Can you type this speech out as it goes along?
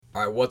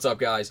All right, what's up,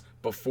 guys?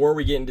 Before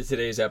we get into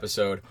today's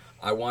episode,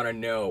 I want to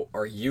know,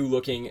 are you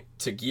looking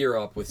to gear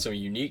up with some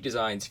unique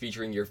designs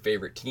featuring your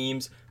favorite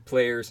teams,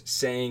 players,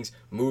 sayings,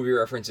 movie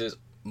references,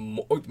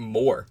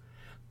 more?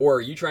 Or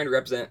are you trying to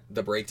represent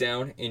the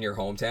breakdown in your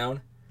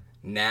hometown?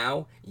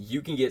 Now,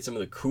 you can get some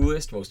of the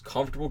coolest, most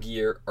comfortable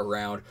gear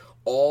around,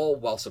 all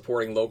while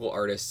supporting local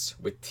artists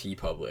with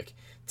TeePublic.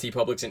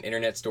 TeePublic's an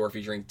internet store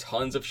featuring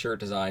tons of shirt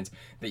designs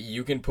that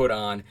you can put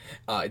on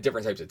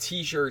different types of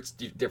t-shirts,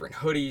 different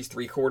hoodies,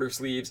 3/4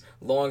 sleeves,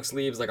 long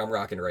sleeves like I'm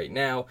rocking right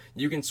now.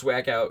 You can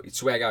swag out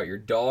your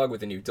dog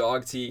with a new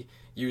dog tee.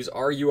 Use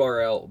our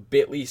URL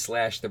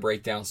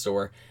bit.ly/thebreakdown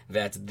store.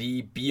 That's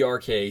the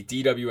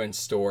BRKDWN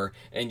store,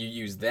 and you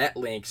use that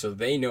link so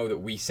they know that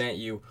we sent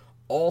you.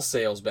 All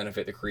sales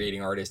benefit the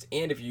creating artist,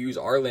 and if you use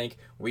our link,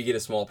 we get a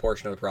small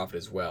portion of the profit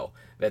as well.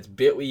 That's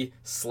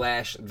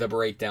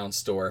bit.ly/thebreakdown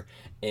store.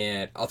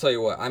 And I'll tell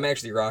you what, I'm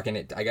actually rocking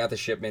it. I got the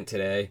shipment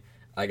today.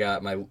 I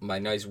got my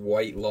nice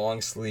white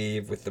long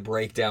sleeve with the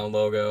breakdown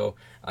logo.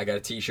 I got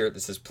a t-shirt that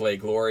says Play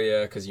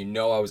Gloria, because I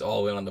was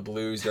all in on the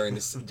Blues during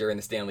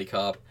the Stanley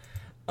Cup.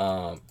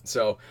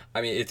 So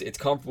I mean, it's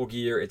comfortable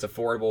gear, it's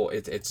affordable,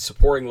 it's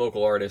supporting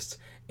local artists.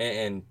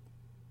 And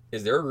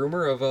is there a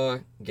rumor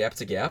of Gap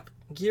to Gap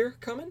gear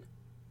coming?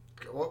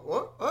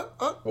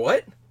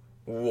 What?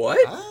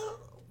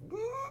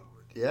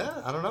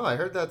 Yeah, I don't know. I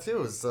heard that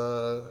too. It's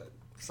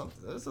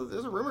something. There's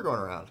a rumor going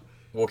around.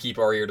 We'll keep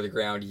our ear to the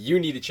ground. You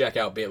need to check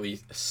out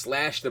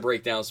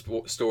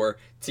bit.ly/thebreakdown store.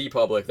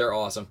 TeePublic, they're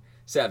awesome.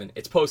 7,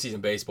 it's postseason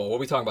baseball. What are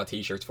we talking about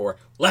t-shirts for?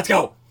 Let's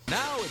go!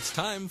 Now it's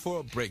time for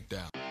a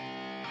breakdown.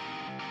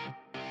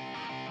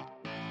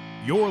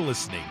 You're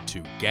listening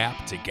to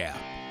Gap to Gap,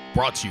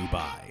 brought to you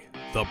by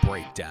The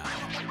Breakdown.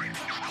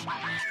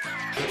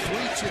 The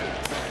 3-2.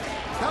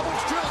 That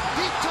one's drilled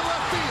deep to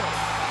left field.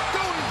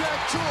 Going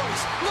back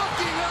choice.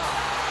 Looking up.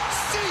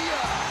 See ya.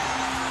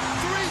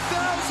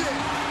 3,000.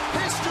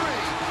 History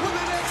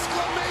with an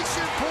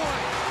exclamation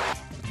point.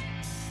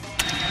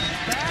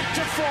 Back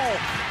to Folk.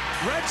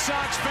 Red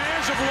Sox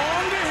fans have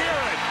longed to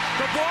hear it.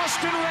 The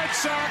Boston Red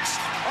Sox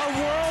are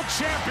world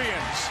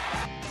champions.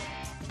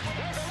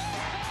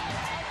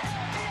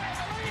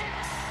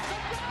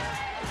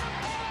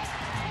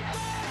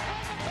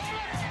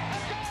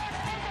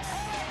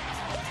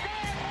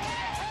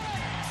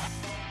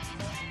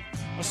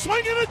 A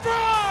swing and a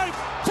drive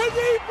to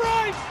deep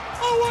right,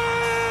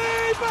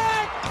 away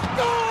back,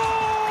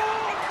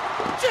 goal!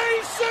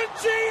 Jason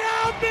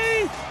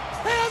Giambi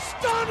has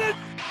done it!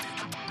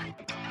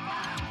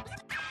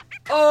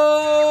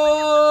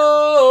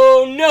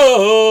 Oh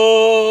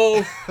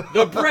no!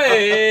 The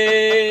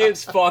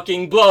Braves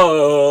fucking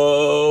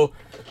blow!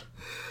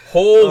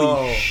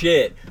 Holy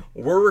shit.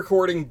 We're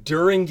recording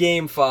during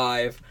Game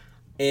 5,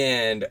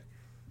 and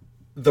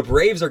the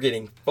Braves are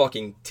getting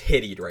fucking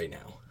tittied right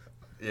now.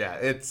 Yeah,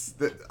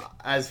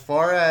 as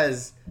far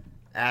as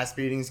ass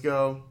beatings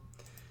go,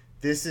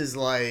 this is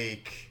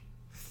like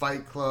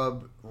Fight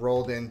Club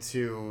rolled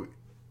into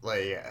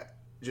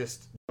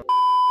just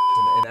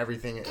and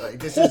everything. Like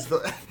this is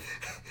the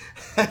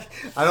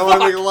I don't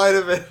want to make light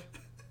of it.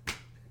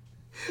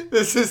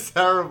 This is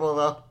terrible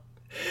though.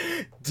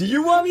 Do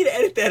you want me to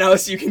edit that out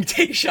so you can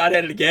take a shot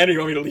at it again, or you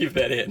want me to leave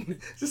that in?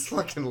 Just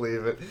fucking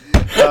leave it.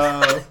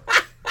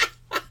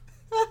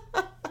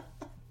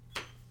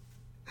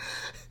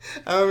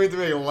 I don't mean to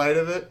make light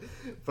of it,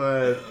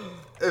 but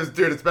it's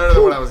better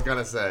than what I was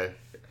gonna say.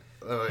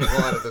 We'll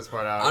edit this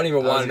part out. I don't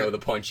even want to know the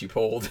punch you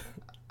pulled.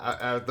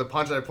 The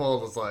punch I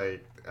pulled was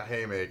like a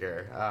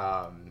haymaker.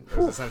 It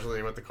was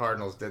essentially what the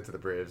Cardinals did to the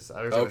Braves.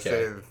 I was gonna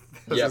say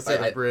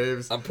the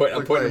Braves. I'm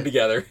putting them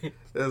together. It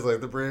was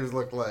like the Braves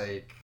looked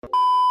like.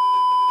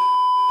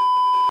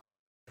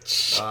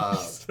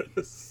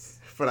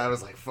 But I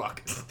was like,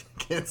 fuck,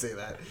 can't say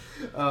that.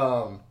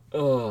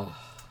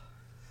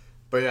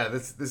 But yeah,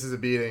 this is a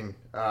beating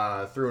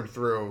through and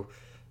through.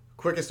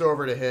 Quickest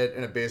over to hit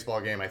in a baseball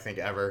game, I think,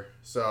 ever.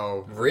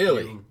 So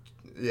really,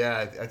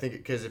 I think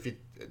because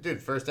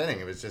first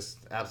inning, it was just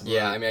absolutely.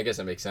 Yeah, I mean, I guess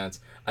that makes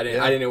sense. I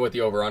didn't know what the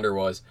over under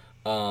was.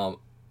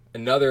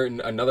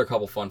 Another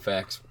couple fun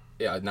facts.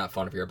 Yeah, not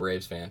fun if you're a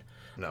Braves fan.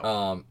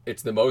 No.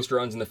 It's the most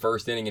runs in the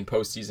first inning in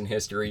postseason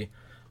history.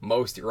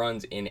 Most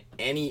runs in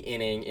any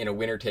inning in a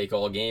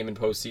winner-take-all game in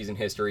postseason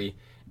history,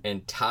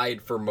 and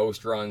tied for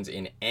most runs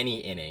in any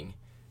inning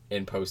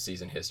in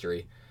postseason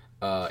history.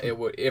 It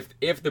would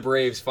if the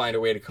Braves find a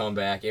way to come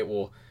back,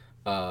 it'll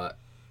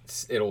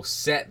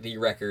set the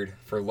record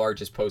for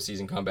largest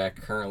postseason comeback,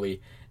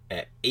 currently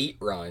at 8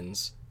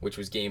 runs, which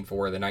was Game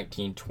 4 of the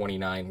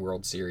 1929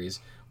 World Series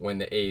when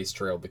the A's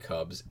trailed the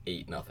Cubs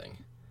 8-0.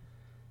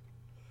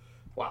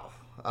 Wow.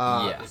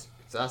 Yeah.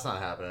 So that's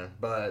not happening,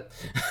 but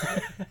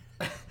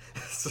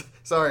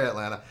sorry,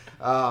 Atlanta.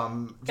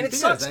 And it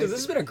sucks because this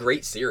has been a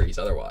great series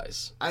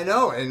otherwise. I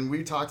know, and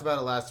we talked about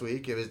it last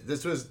week.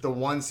 This was the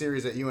one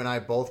series that you and I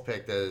both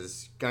picked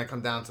as going to come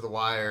down to the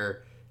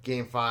wire.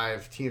 Game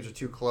 5, teams are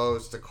too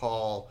close to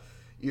call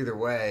either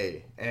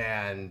way,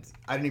 and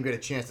I didn't even get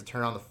a chance to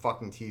turn on the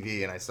fucking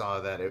TV, and I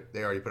saw that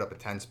they already put up a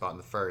 10 spot in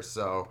the first.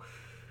 So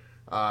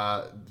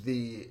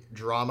The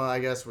drama, I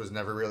guess, was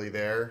never really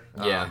there.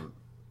 Yeah.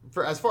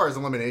 For as far as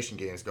elimination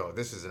games go,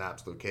 this is an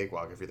absolute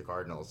cakewalk if you're the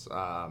Cardinals.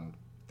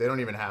 They don't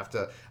even have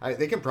to.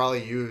 They can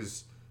probably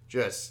use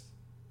just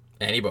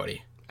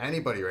Anybody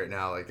right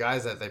now, like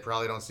guys that they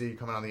probably don't see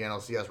coming on the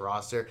NLCS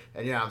roster.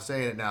 And yeah, I'm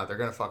saying it now. They're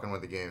gonna fucking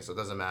win the game, so it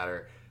doesn't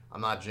matter.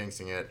 I'm not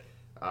jinxing it.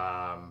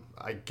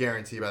 I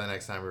guarantee by the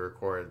next time we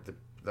record,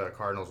 the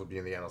Cardinals will be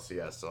in the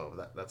NLCS, so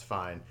that's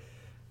fine.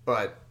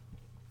 But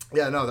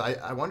yeah, no,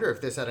 I wonder if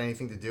this had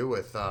anything to do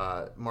with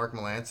Mark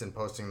Melanson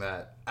posting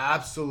that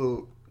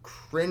absolute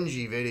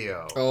cringy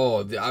video.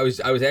 Oh, I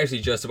was actually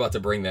just about to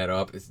bring that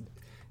up. It's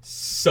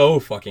so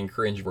fucking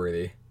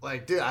cringeworthy.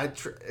 Like, dude,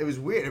 it was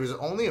weird. It was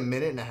only a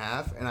minute and a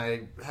half, and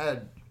I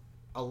had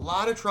a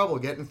lot of trouble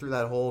getting through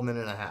that whole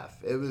minute and a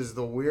half. It was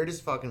the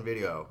weirdest fucking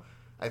video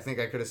I think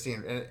I could have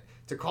seen. And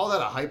to call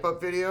that a hype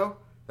up video,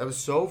 that was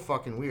so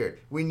fucking weird.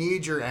 We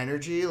need your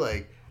energy.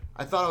 Like,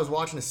 I thought I was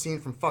watching a scene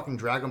from fucking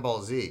Dragon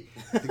Ball Z.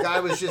 The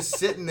guy was just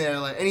sitting there,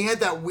 like, and he had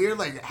that weird,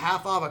 like,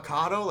 half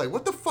avocado. Like,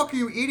 what the fuck are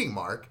you eating,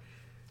 Mark?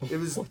 It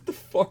was. What the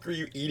fuck are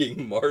you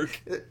eating, Mark?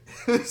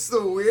 It's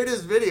the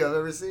weirdest video I've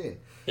ever seen.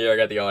 Here, I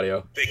got the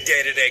audio. Big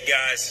day today,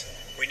 guys.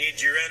 We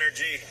need your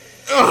energy.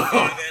 5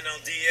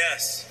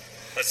 NLDS.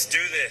 Let's do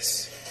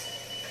this.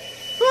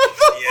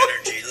 The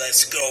energy.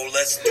 Let's go.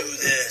 Let's do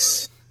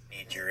this.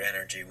 Need your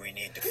energy. We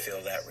need to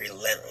feel that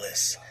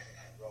relentless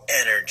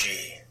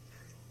energy.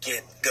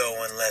 Get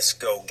going. Let's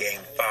go.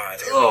 Game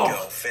 5. Here we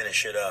go.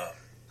 Finish it up.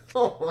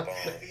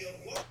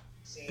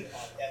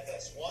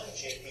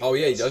 Oh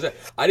yeah, he does that.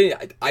 I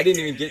didn't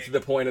even get to the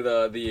point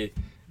of the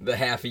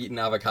half-eaten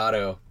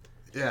avocado.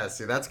 Yeah,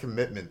 see, that's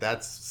commitment.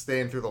 That's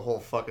staying through the whole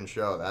fucking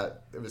show.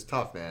 It was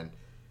tough, man.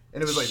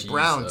 And it was like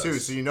brown too,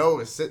 so you know it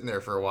was sitting there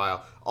for a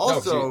while.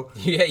 Also,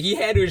 he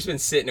had to have just been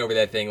sitting over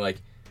that thing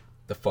like,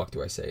 the fuck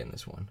do I say in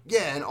this one?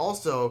 Yeah, and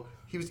also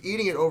he was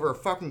eating it over a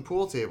fucking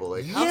pool table.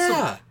 Like,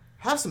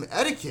 have some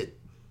etiquette.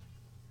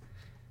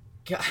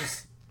 God.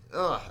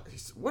 Ugh,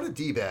 what a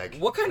d-bag.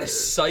 What kind of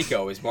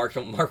psycho is Mark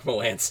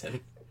Melanson?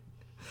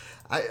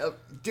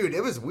 Dude,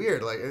 it was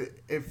weird. Like,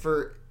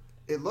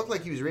 it looked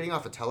like he was reading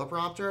off a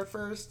teleprompter at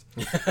first.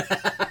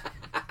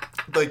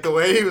 Like the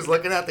way he was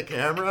looking at the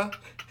camera,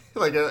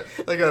 like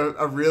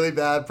a really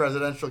bad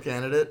presidential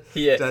candidate.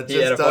 He had his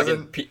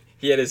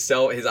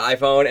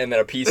iPhone and then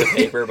a piece of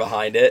paper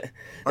behind it.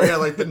 Oh yeah,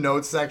 like the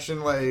notes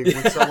section, like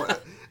with someone.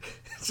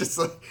 It's just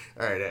like,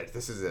 all right, Ed,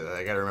 this is it.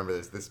 I got to remember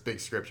this big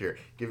script here.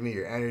 Give me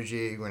your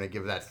energy. We're going to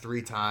give that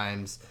 3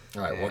 times.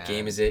 All right, what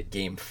game is it?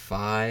 Game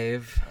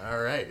 5?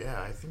 All right,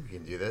 yeah, I think we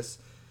can do this.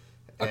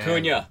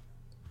 Acuna,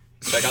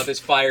 check out this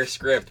fire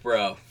script,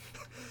 bro.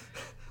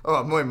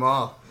 Oh, muy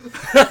mal.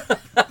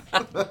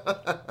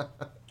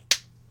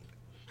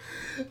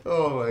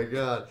 Oh, my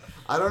God.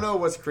 I don't know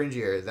what's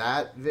cringier.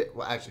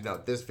 Well, actually, no,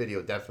 this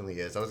video definitely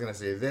is. I was going to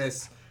say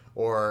this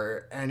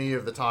or any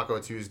of the Taco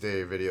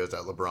Tuesday videos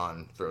that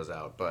LeBron throws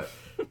out. But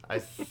I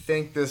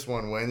think this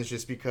one wins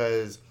just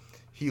because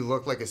he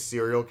looked like a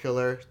serial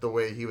killer the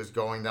way he was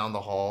going down the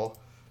hall.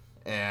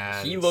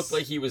 And he looked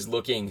like he was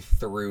looking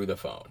through the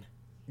phone.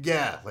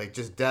 Yeah, like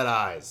just dead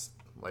eyes.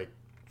 Like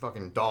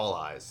fucking doll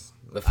eyes.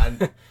 The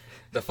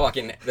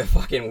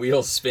fucking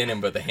wheel's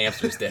spinning, but the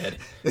hamster's dead.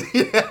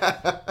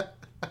 Yeah.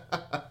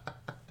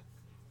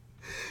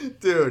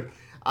 Dude,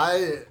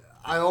 I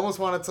almost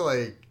wanted to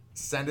like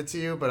send it to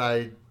you, but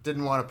I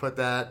didn't want to put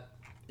that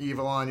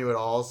evil on you at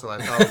all, so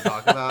I thought we'd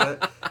talk about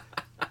it.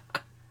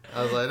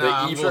 I was like,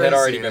 nah, the evil had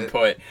already been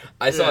put.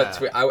 I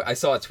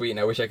saw a tweet, and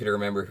I wish I could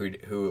remember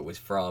who it was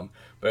from.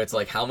 But it's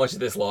like, how much of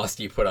this loss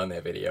do you put on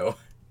that video?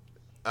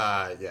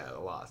 Yeah, a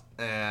lot.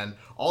 And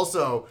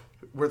also,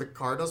 were the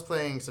Cardinals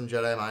playing some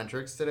Jedi mind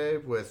tricks today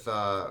with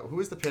who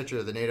is the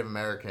pitcher, the Native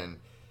American?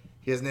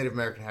 He has Native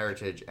American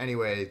heritage.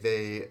 Anyway,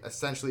 they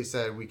essentially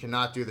said we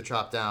cannot do the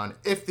chop down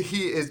if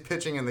he is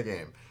pitching in the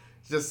game.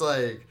 Just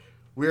like,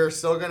 we are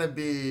still going to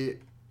be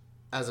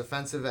as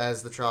offensive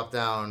as the chop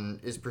down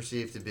is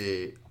perceived to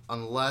be.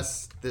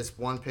 Unless this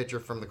one pitcher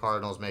from the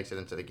Cardinals makes it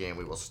into the game,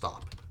 we will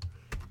stop.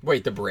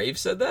 Wait, the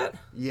Braves said that?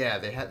 Yeah,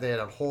 they had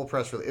a whole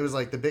press release. It was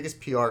like the biggest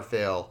PR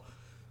fail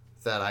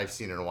that I've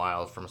seen in a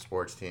while from a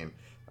sports team.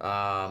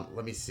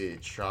 Let me see.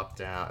 Chop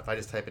down. If I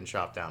just type in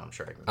chop down, I'm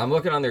sure I can. I'm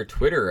looking on their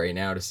Twitter right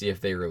now to see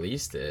if they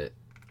released it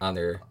on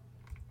their.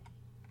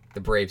 The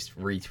Braves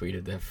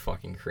retweeted that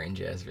fucking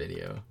cringe ass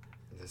video.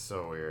 This is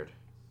so weird.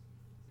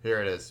 Here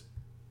it is.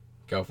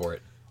 Go for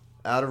it.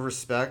 Out of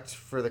respect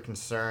for the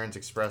concerns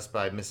expressed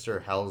by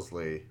Mr.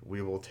 Helsley,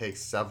 we will take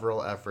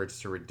several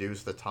efforts to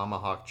reduce the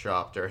tomahawk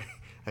chop during...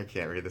 I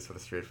can't read this with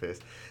a straight face.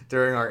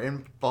 During our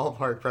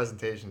in-ballpark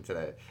presentation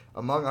today.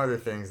 Among other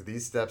things,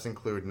 these steps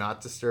include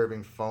not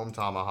distributing foam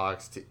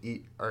tomahawks to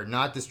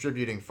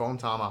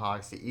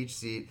each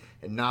seat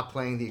and not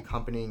playing the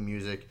accompanying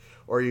music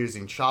or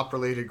using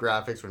chop-related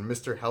graphics when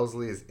Mr.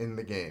 Helsley is in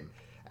the game.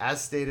 As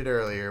stated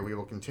earlier, we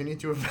will continue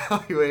to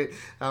evaluate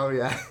how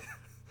we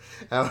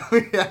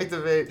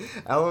activate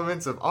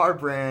elements of our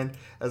brand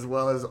as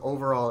well as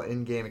overall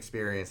in-game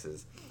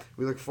experiences.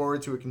 We look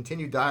forward to a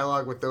continued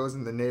dialogue with those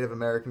in the Native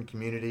American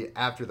community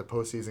after the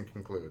postseason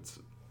concludes.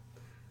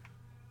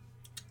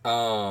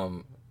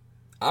 I'm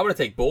gonna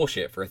take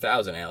bullshit for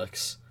 1,000,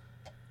 Alex.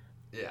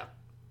 Yeah.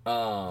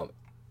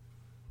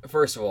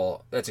 First of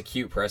all, that's a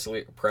cute press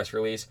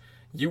release.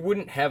 You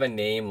wouldn't have a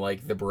name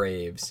like the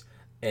Braves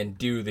and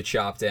do the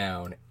chop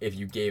down if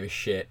you gave a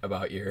shit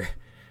about your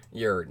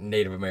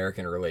Native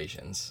American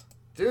relations.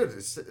 Dude,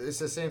 it's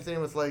the same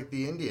thing with, like,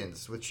 the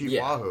Indians with Chief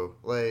Wahoo.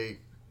 Like,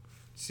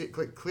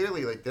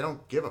 clearly, like, they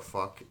don't give a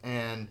fuck.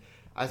 And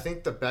I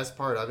think the best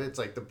part of it, it's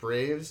like the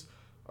Braves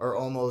are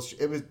almost...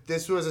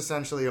 This was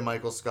essentially a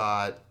Michael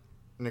Scott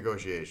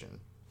negotiation.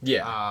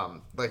 Yeah.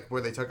 Like,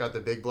 where they took out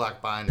the big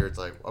black binder. It's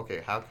like,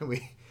 okay, how can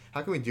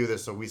we do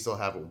this so we still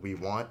have what we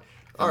want?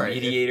 All right,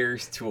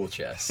 Mediator's tool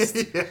chest.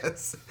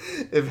 Yes.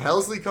 If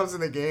Helsley comes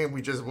in the game,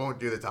 we just won't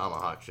do the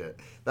tomahawk shit.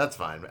 That's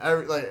fine.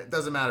 It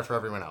doesn't matter for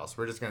everyone else.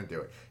 We're just going to do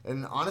it.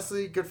 And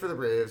honestly, good for the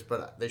Braves,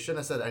 but they shouldn't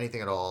have said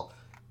anything at all.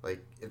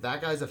 Like, if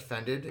that guy's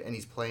offended and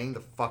he's playing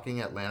the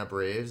fucking Atlanta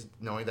Braves,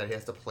 knowing that he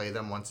has to play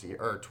them once a year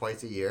or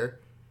twice a year,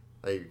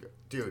 like,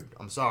 dude,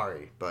 I'm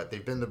sorry, but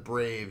they've been the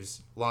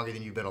Braves longer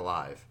than you've been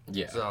alive.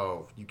 Yeah.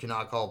 So you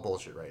cannot call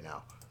bullshit right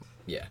now.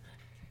 Yeah.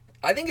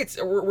 I think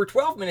we're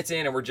 12 minutes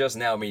in and we're just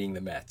now meeting the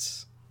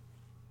Mets.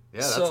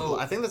 Yeah,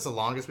 I think that's the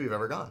longest we've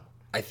ever gone.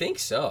 I think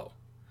so.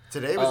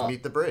 Today was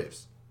Meet the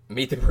Braves.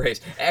 Meet the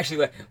Braves.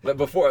 Actually,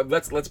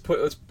 let's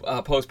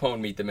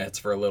postpone Meet the Mets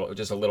for a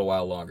little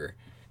while longer.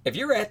 If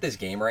you're at this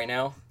game right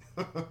now,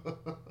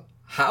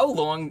 how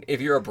long, if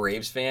you're a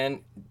Braves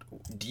fan,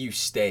 do you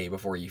stay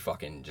before you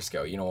fucking just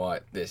go, you know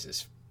what, this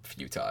is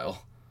futile?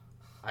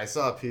 I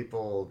saw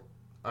people,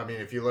 I mean,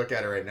 if you look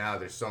at it right now,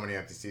 there's so many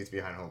empty seats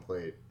behind home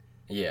plate.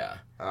 Yeah.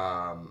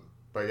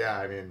 But yeah,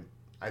 I mean,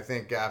 I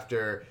think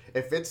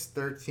if it's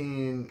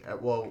 13,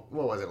 well,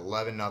 what was it,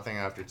 11-0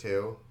 after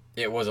 2?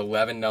 It was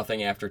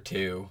 11-0 after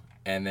 2,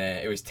 and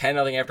then it was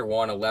 10-0 after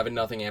 1,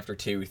 11-0 after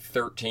 2,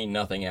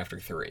 13-0 after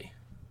 3.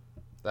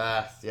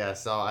 Yeah,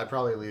 so I'd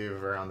probably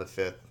leave around the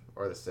 5th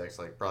or the 6th,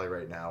 like probably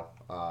right now.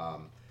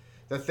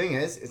 The thing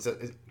is,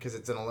 because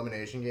it's an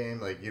elimination game,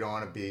 like you don't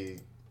want to be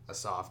a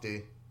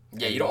softie.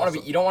 Yeah, you don't want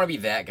to be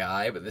that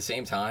guy, but at the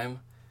same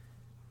time,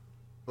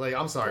 like,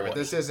 I'm sorry, but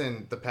this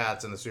isn't the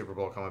Pats in the Super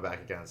Bowl coming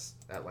back against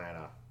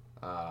Atlanta.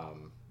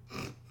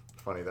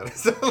 Funny that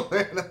it's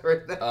Atlanta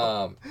right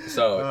now.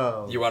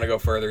 So you want to go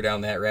further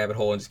down that rabbit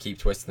hole and just keep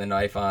twisting the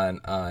knife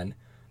on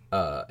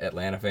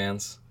Atlanta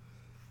fans?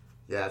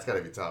 Yeah, it's got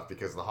to be tough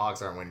because the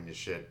Hawks aren't winning this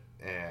shit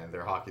and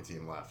their hockey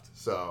team left.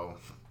 So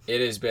it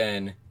has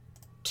been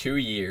 2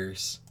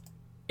 years,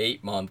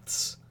 8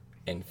 months,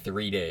 and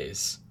 3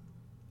 days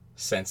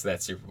since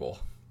that Super Bowl.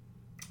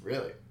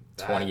 Really?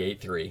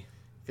 28-3.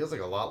 Feels like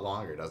a lot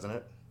longer, doesn't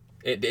it?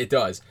 It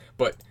does,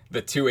 but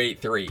the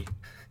 2-8-3.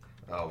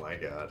 Oh my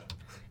god.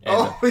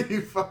 And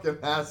you fucking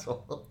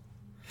asshole.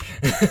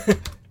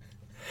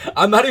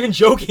 I'm not even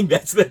joking,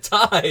 that's the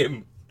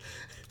time.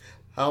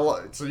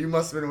 So you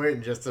must have been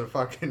waiting just to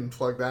fucking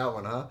plug that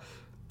one, huh?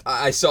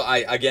 I saw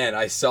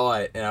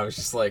it and I was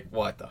just like,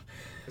 what the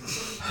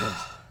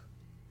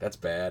That's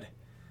bad.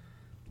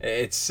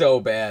 It's so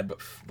bad,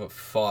 but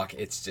fuck,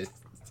 it's just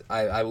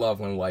I love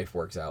when life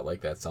works out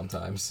like that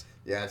sometimes.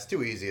 Yeah, it's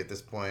too easy at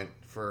this point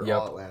for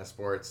all Atlanta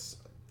sports.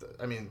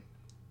 I mean,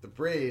 the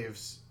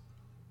Braves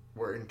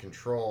were in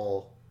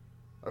control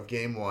of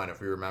Game 1, if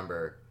we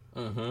remember.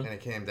 Mm-hmm. And it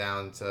came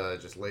down to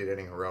just late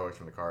inning heroics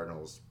from the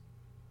Cardinals.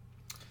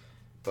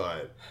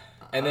 But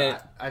I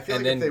feel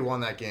like if they won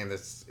that game,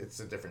 it's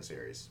a different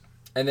series.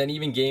 And then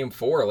even Game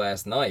 4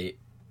 last night,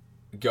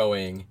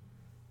 not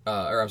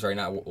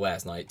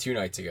last night, 2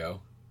 nights ago,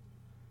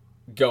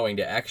 going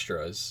to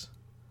extras.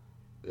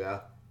 Yeah.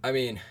 I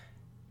mean,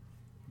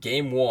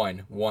 Game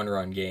 1,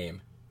 1-run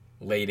game,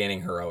 late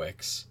inning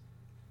heroics.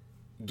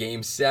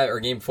 Game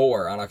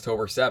 4 on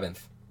October 7th,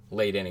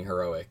 late inning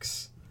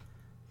heroics.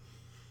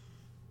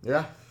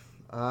 Yeah.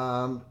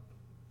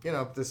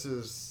 This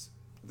is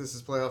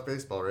playoff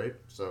baseball, right?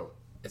 So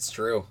it's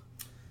true.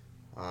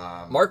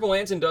 Mark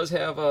Melancon does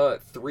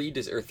have three.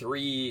 Is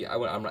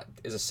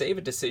a save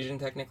a decision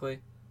technically?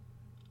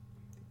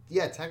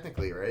 Yeah,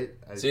 technically, right?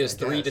 So he has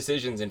 3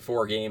 decisions in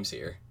 4 games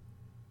here.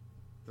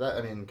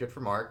 Good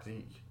for Mark.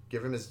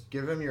 Give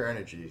him your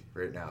energy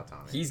right now,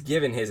 Tommy. He's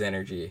given his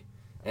energy,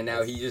 and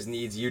now he just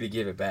needs you to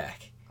give it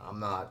back. I'm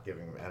not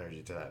giving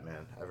energy to that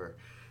man ever.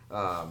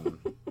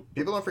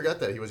 People don't forget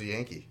that he was a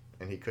Yankee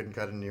and he couldn't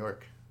cut in New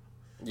York.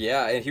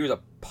 Yeah, and he was a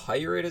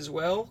Pirate as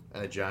well,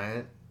 and a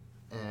Giant.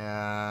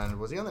 And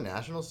was he on the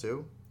Nationals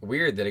too?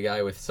 Weird that a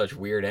guy with such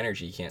weird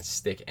energy can't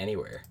stick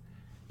anywhere.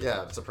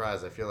 Yeah, I'm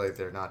surprised. I feel like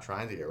they're not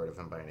trying to get rid of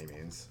him by any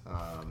means.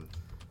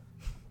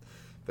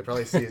 They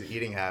probably see his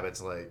eating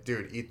habits like,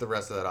 dude, eat the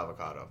rest of that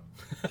avocado,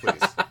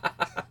 please.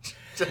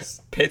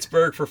 Just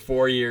Pittsburgh for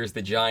 4 years,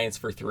 the Giants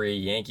for 3,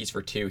 Yankees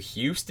for 2,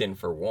 Houston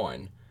for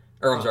 1.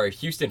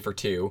 Houston for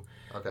 2.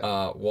 Okay.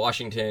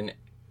 Washington,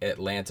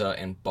 Atlanta,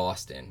 and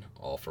Boston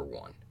all for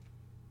 1.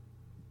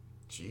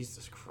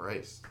 Jesus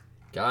Christ.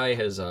 Guy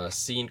has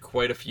seen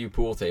quite a few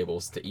pool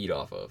tables to eat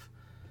off of.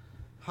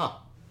 Huh.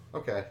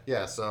 Okay.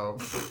 Yeah. So,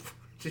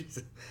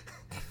 Jesus.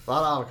 A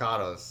lot of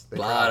avocados. A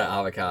lot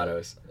of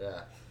avocados.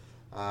 Yeah.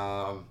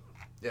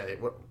 Yeah.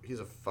 He's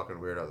a fucking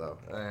weirdo though,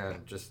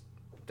 and just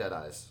dead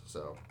eyes.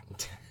 So,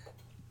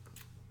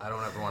 I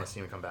don't ever want to see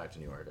him come back to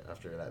New York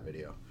after that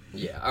video.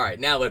 Yeah. All right.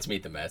 Now let's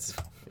meet the Mets.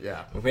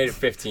 Yeah. We made it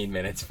 15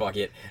 minutes. Fuck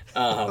it.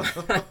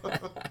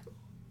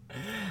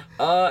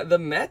 The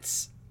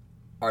Mets,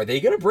 are they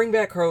gonna bring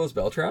back Carlos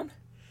Beltran?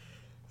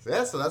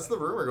 Yeah, so that's the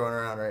rumor going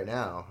around right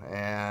now,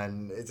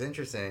 and it's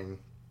interesting,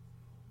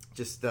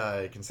 just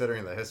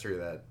considering the history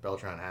that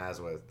Beltran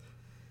has with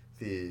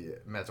the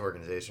Mets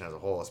organization as a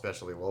whole,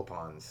 especially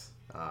Wilpons.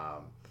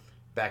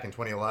 Back in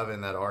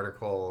 2011, that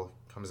article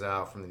comes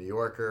out from the New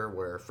Yorker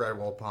where Fred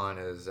Wilpon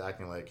is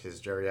acting like his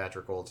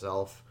geriatric old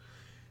self,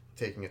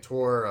 taking a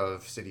tour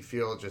of Citi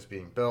Field just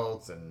being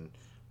built and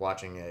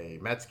watching a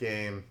Mets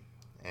game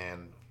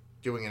and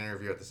doing an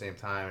interview at the same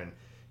time, and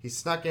he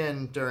snuck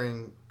in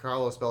during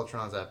Carlos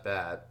Beltran's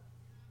at-bat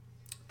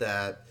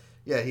that,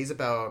 yeah, he's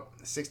about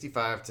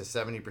 65 to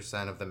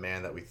 70% of the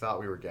man that we thought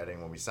we were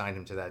getting when we signed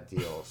him to that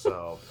deal.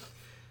 So,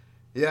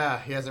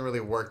 yeah, he hasn't really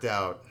worked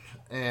out.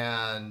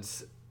 And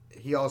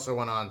he also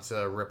went on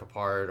to rip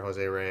apart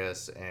Jose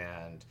Reyes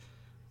and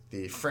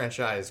the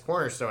franchise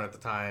cornerstone at the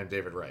time,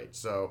 David Wright.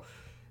 So,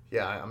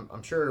 yeah,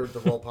 I'm sure the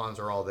Wilpons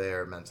are all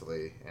there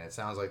mentally, and it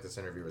sounds like this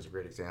interview was a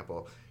great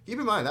example. Keep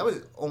in mind, that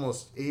was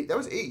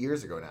 8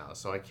 years ago now,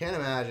 so I can't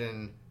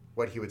imagine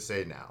what he would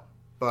say now.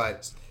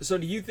 But So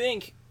do you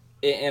think,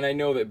 and I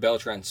know that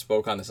Beltran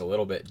spoke on this a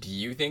little bit, do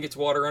you think it's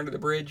water under the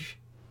bridge?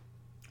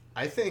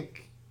 I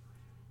think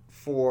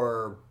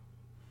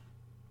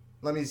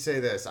let me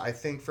say this, I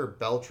think for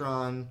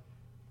Beltran,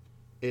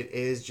 it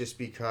is just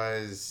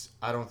because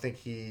I think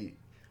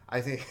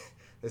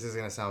this is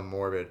going to sound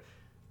morbid.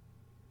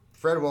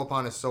 Fred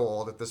Wilpon is so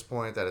old at this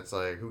point that it's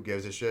like, who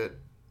gives a shit?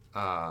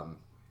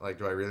 Like,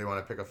 do I really want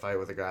to pick a fight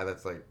with a guy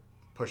that's like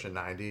pushing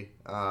 90?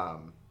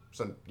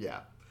 So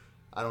yeah,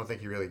 I don't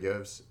think he really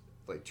gives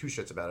like two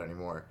shits about it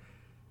anymore.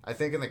 I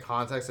think in the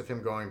context of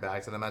him going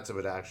back to the Mets, it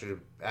would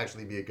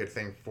actually be a good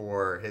thing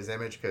for his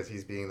image because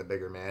he's being the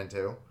bigger man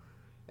too.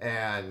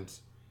 And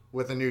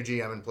with a new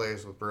GM in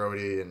place with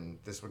Brody, and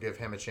this would give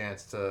him a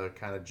chance to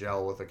kind of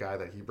gel with the guy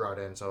that he brought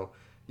in. So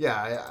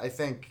yeah, I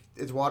think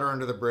it's water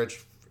under the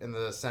bridge in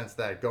the sense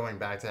that going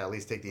back to at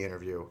least take the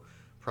interview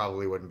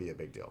probably wouldn't be a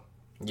big deal.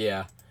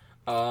 Yeah.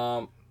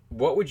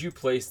 What would you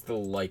place the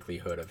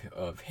likelihood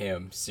of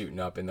him suiting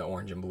up in the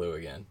orange and blue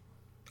again?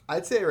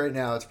 I'd say right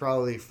now it's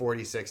probably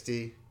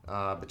 40-60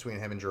 between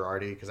him and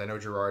Girardi, because I know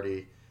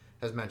Girardi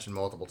has mentioned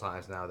multiple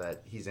times now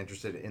that he's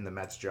interested in the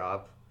Mets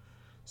job.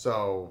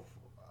 So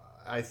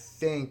I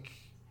think,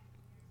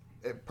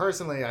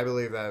 personally, I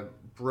believe that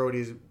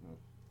Brody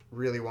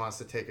really wants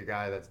to take a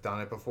guy that's done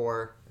it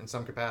before in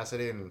some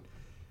capacity,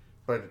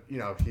 but, you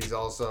know, he's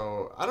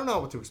also, I don't know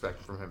what to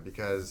expect from him,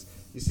 because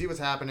you see what's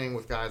happening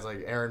with guys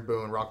like Aaron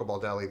Boone, Rocco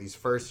Baldelli, these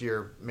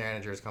first-year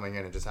managers coming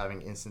in and just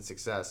having instant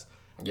success.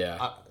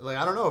 Yeah.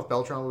 I don't know if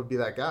Beltran would be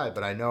that guy,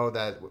 but I know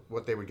that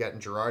what they would get in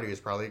Girardi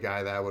is probably a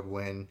guy that would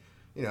win,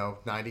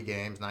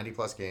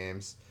 90-plus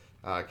games,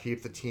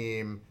 keep the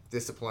team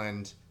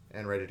disciplined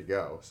and ready to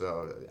go.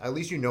 So at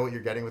least you know what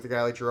you're getting with a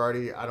guy like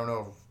Girardi. I don't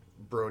know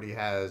if Brody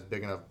has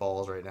big enough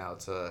balls right now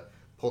to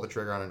pull the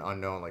trigger on an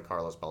unknown like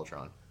Carlos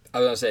Beltran. I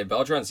was going to say,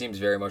 Beltran seems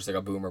very much like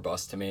a boom or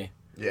bust to me.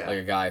 Yeah. Like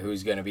a guy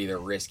who's going to be the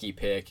risky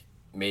pick.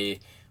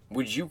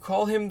 Would you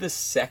call him the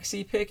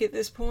sexy pick at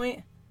this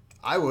point?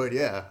 I would,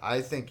 yeah. I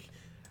think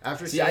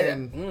after I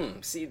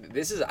think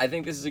this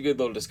is a good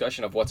little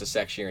discussion of what's a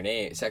sexier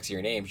name,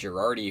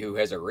 Girardi, who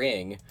has a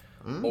ring,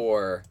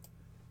 or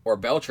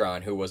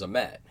Beltran, who was a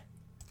Met.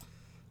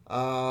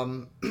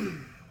 Yeah,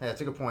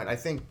 that's a good point. I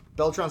think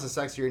Beltran's a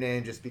sexier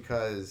name just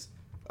because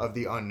of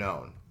the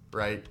unknown,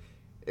 right?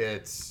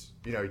 It's,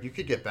 you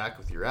could get back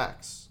with your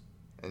ex,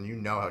 and you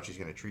know how she's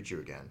going to treat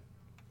you again.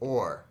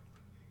 Or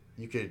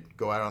you could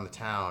go out on the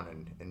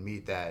town and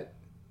meet that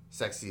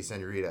sexy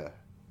senorita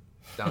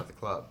down at the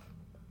club.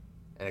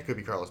 And it could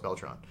be Carlos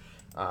Beltran.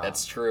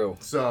 That's true.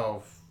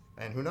 So,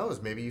 and who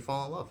knows, maybe you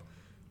fall in love.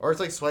 Or it's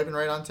like swiping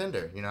right on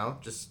Tinder,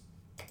 just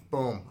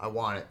boom, I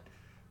want it.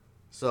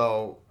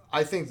 So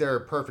I think they're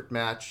a perfect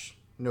match.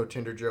 No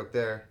Tinder joke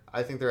there.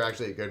 I think they're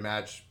actually a good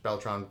match,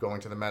 Beltran going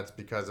to the Mets,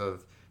 because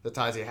of the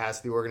ties he has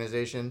to the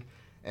organization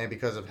and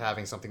because of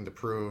having something to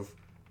prove,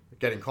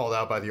 getting called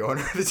out by the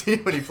owner of the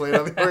team when he played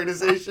on the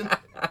organization.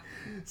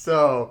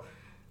 So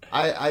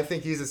I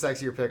think he's a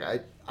sexier pick.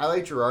 I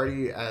like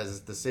Girardi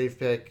as the safe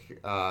pick,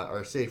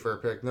 or safer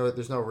pick. No,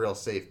 there's no real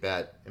safe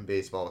bet in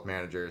baseball with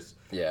managers.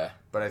 Yeah.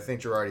 But I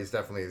think Girardi is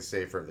definitely the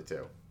safer of the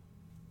two.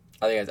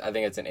 I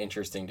think it's an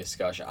interesting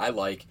discussion.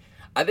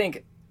 I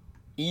think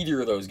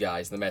either of those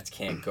guys the Mets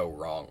can't go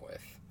wrong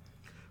with.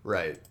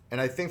 Right. And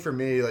I think for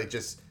me, like,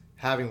 just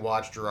having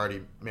watched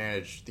Girardi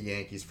manage the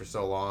Yankees for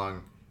so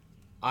long,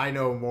 I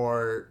know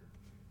more,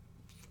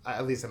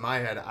 at least in my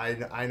head,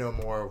 I know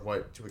more of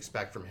what to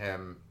expect from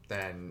him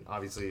than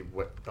obviously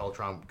what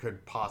Beltran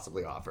could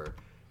possibly offer.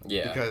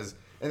 Yeah.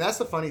 And that's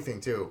the funny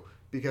thing too,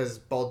 because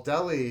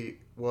Baldelli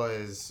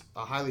was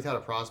a highly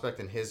touted prospect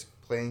in his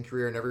playing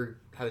career, never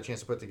had a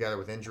chance to put together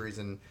with injuries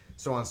and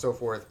so on and so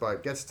forth,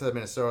 but gets to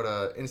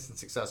Minnesota, instant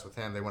success with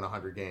him. They win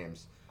 100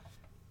 games.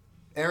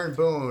 Aaron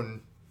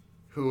Boone,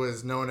 who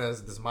was known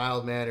as this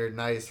mild-mannered,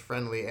 nice,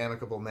 friendly,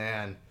 amicable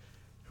man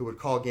who would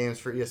call games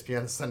for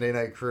ESPN's Sunday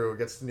Night Crew,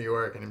 gets to New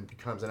York and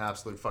becomes an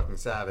absolute fucking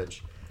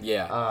savage.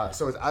 Yeah.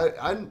 So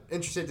I'm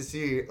interested to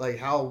see like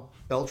how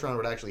Beltran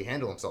would actually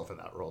handle himself in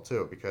that role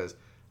too, because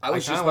I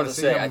was just about to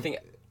say, I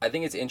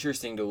think it's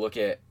interesting to look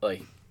at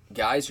like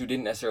guys who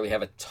didn't necessarily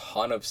have a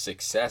ton of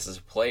success as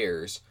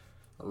players,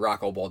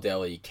 Rocco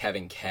Baldelli,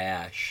 Kevin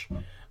Cash,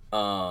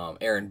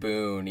 Aaron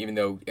Boone. Even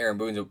though Aaron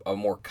Boone's a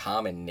more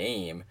common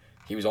name,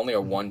 he was only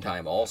a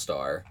one-time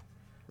All-Star.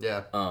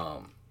 Yeah.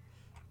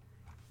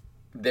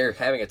 They're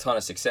having a ton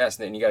of success,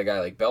 and then you got a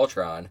guy like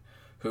Beltran,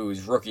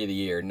 who's Rookie of the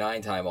Year,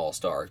 9-time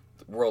All-Star,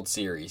 World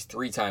Series,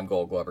 3-time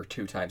Gold Glover,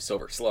 2-time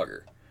Silver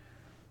Slugger.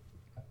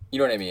 You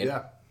know what I mean?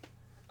 Yeah.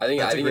 I think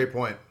That's a great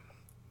point.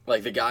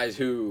 Like the guys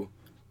who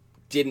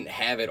didn't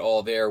have it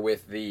all there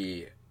with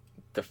the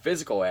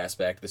physical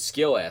aspect, the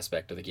skill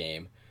aspect of the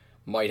game,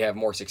 might have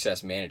more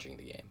success managing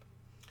the game.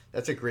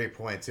 That's a great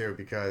point too,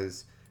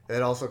 because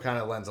it also kind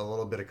of lends a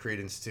little bit of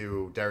credence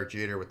to Derek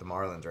Jeter with the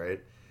Marlins,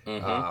 right?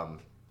 Mm-hmm.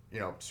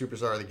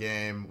 Superstar of the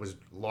game, was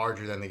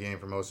larger than the game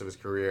for most of his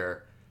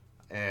career,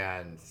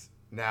 and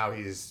now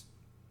he's,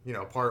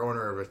 part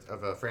owner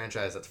of a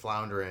franchise that's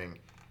floundering,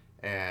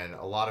 and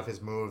a lot of his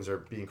moves are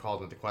being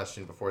called into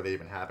question before they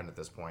even happen at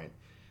this point.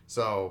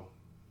 So,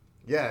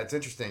 yeah, it's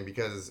interesting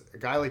because a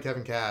guy like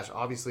Kevin Cash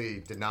obviously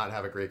did not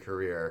have a great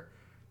career,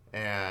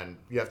 and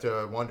you have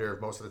to wonder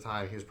if most of the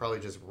time he was probably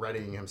just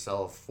readying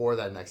himself for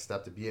that next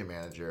step to be a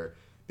manager,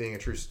 being a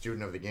true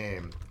student of the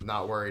game,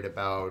 not worried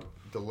about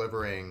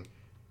delivering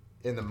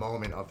in the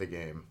moment of the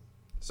game.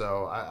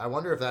 So I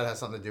wonder if that has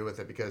something to do with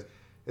it, because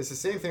it's the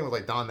same thing with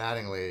like Don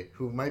Mattingly,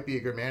 who might be a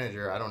good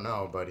manager, I don't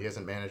know, but he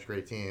hasn't managed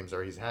great teams,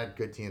 or he's had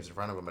good teams in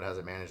front of him but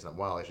hasn't managed them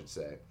well, I should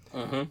say.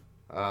 Mm-hmm.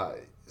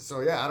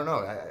 So yeah, I don't know.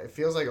 It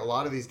feels like a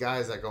lot of these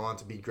guys that go on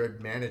to be good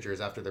managers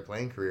after their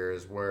playing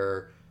careers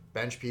were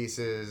bench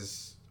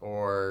pieces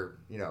or,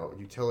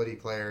 utility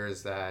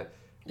players that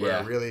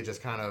were really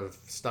just kind of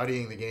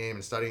studying the game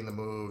and studying the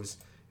moves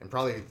and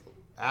probably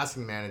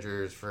asking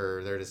managers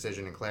for their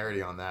decision and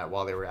clarity on that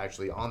while they were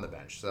actually on the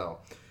bench. So,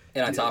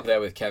 and on top of that,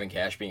 with Kevin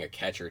Cash being a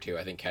catcher too,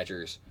 I think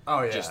catchers,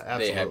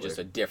 absolutely. they have just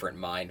a different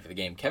mind for the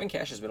game. Kevin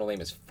Cash's middle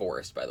name is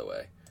Forrest, by the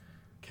way.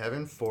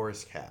 Kevin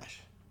Forrest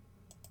Cash.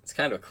 It's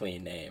kind of a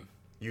clean name.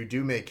 You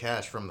do make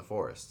cash from the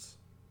forests,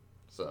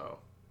 so.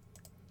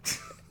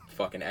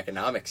 Fucking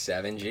economics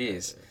 7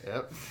 G's.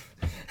 Yep.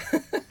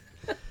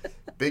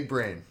 Big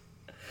brain.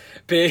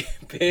 Big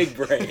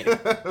brain.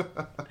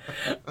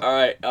 All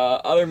right.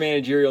 Other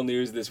managerial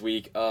news this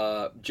week.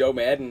 Joe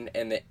Madden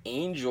and the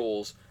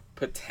Angels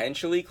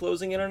potentially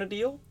closing in on a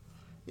deal?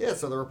 Yeah,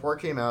 so the report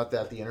came out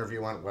that the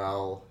interview went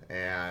well,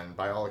 and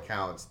by all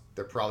accounts,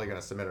 they're probably going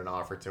to submit an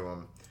offer to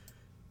him.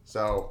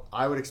 So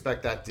I would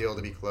expect that deal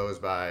to be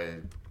closed by...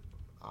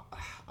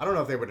 I don't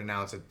know if they would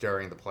announce it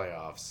during the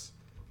playoffs.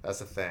 That's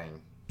the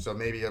thing. So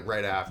maybe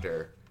right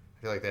after.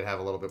 I feel like they'd have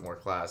a little bit more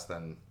class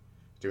than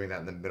doing that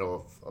in the middle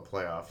of a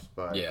playoffs.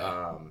 But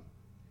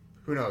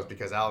who knows?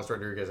 Because Alex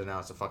Rodriguez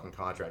announced a fucking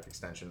contract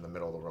extension in the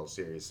middle of the World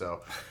Series.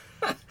 So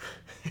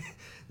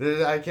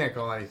I can't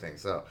call anything.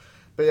 So,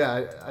 but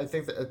yeah, I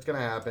think that it's going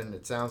to happen.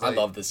 It sounds like... I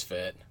love this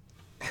fit.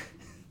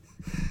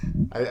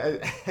 I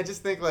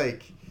just think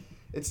like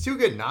it's too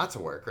good not to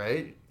work,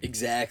 right?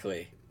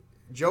 Exactly.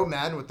 Joe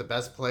Madden with the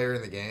best player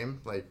in the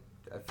game, like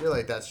I feel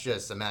like that's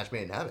just a match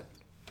made in heaven.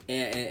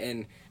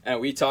 And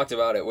we talked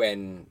about it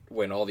when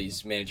all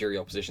these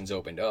managerial positions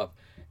opened up,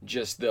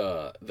 just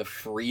the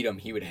freedom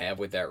he would have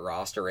with that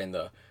roster and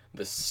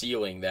the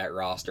ceiling that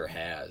roster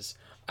has,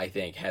 I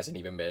think hasn't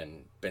even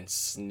been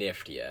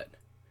sniffed yet.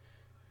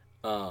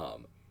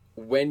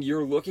 When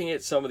you're looking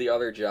at some of the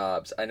other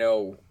jobs, I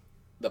know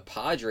the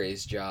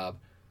Padres job,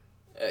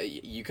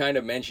 you kind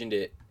of mentioned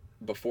it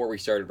before we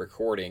started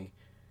recording,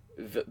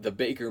 the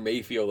Baker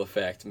Mayfield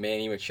effect,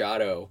 Manny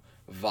Machado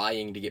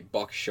vying to get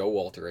Buck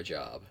Showalter a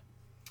job.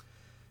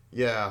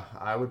 Yeah,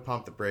 I would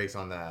pump the brakes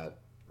on that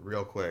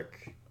real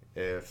quick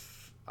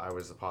if I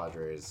was the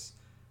Padres,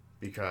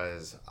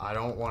 because I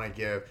don't want to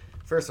give...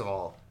 First of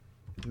all,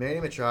 Manny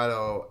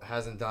Machado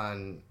hasn't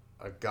done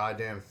a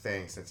goddamn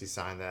thing since he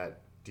signed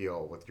that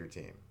deal with your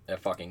team. A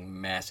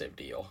fucking massive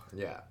deal.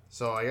 Yeah.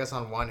 So I guess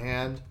on one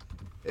hand,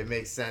 it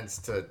makes sense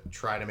to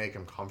try to make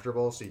him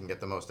comfortable so you can get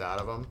the most out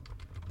of him.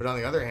 But on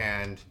the other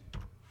hand,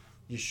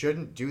 you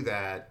shouldn't do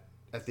that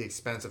at the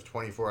expense of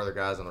 24 other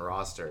guys on the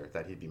roster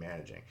that he'd be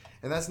managing.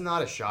 And that's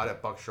not a shot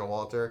at Buck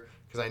Showalter,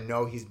 because I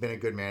know he's been a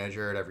good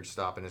manager at every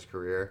stop in his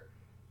career.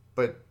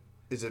 But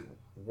is it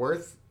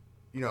worth,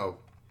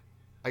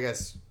 I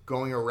guess,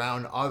 going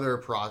around other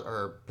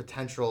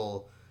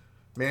potential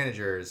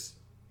managers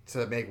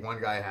to make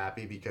one guy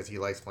happy because he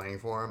likes playing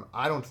for him?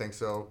 I don't think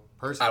so.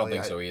 Personally, I don't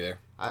think so either.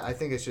 I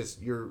think it's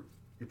just you're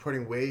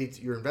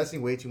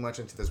investing way too much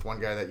into this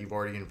one guy that you've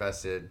already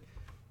invested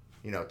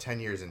 10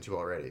 years into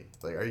already.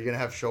 Like, are you going to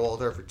have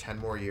Showalter for 10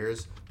 more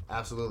years?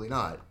 Absolutely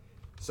not.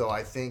 So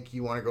I think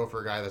you want to go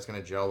for a guy that's going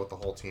to gel with the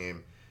whole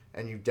team.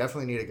 And you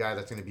definitely need a guy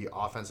that's going to be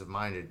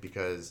offensive-minded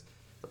because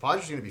the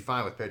Padres are going to be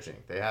fine with pitching.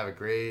 They have a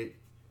great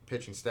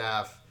pitching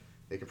staff.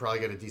 They could probably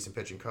get a decent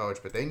pitching coach,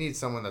 but they need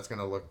someone that's going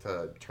to look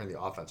to turn the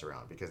offense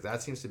around because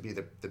that seems to be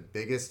the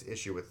biggest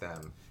issue with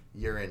them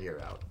year in, year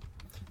out.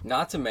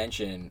 Not to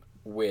mention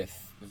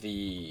with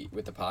the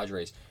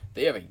Padres,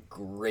 they have a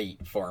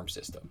great farm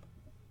system.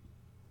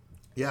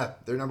 Yeah,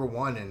 they're number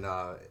one in,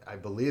 I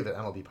believe, at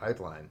MLB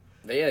Pipeline.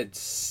 They had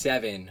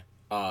 7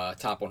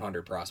 top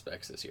 100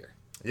 prospects this year.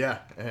 Yeah,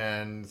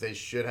 and they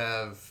should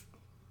have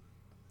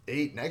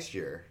 8 next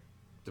year,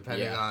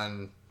 depending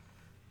on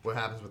what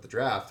happens with the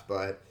draft.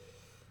 But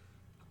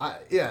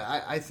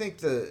I think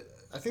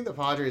the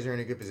Padres are in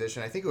a good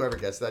position. I think whoever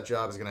gets that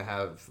job is going to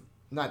have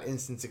not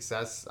instant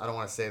success. I don't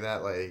want to say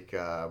that like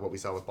what we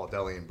saw with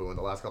Baldelli and Boone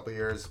the last couple of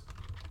years,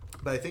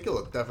 but I think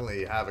it'll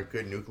definitely have a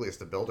good nucleus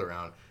to build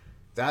around.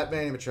 That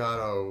Manny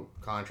Machado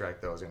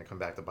contract, though, is going to come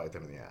back to bite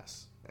them in the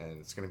ass. And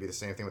it's going to be the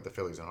same thing with the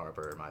Phillies and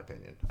Harper, in my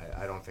opinion.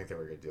 I don't think they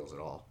were good deals at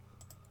all.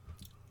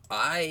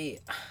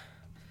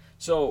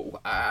 So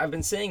I've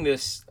been saying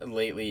this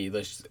lately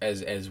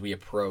as we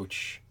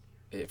approach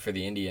for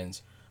the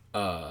Indians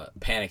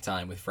panic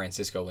time with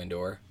Francisco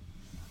Lindor.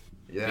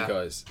 Yeah.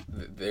 Because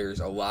there's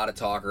a lot of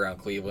talk around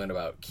Cleveland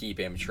about keep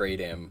him, trade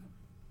him,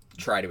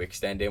 try to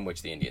extend him,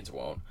 which the Indians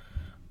won't.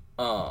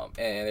 And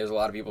there's a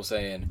lot of people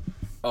saying,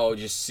 oh,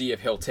 just see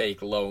if he'll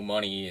take low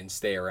money and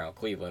stay around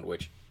Cleveland,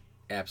 which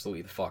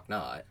absolutely the fuck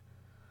not.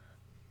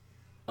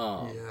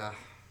 Yeah.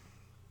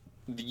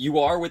 You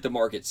are what the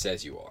market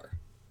says you are.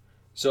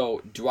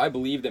 So, do I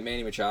believe that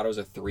Manny Machado is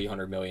a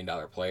 $300 million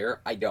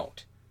player? I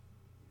don't.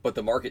 But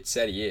the market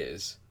said he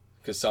is,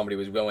 because somebody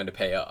was willing to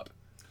pay up.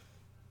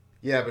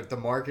 Yeah, but the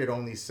market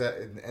only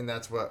said, and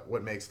that's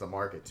what makes the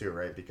market too,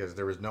 right? Because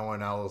there was no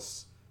one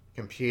else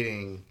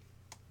competing,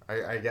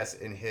 I guess,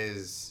 in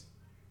his,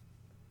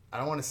 I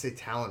don't want to say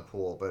talent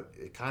pool, but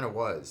it kind of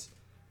was.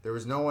 There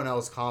was no one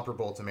else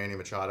comparable to Manny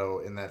Machado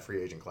in that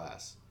free agent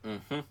class.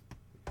 Mm-hmm.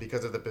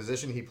 Because of the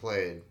position he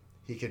played,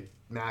 he could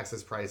max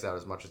his price out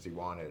as much as he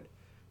wanted.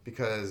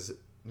 Because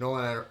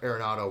Nolan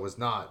Arenado was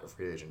not a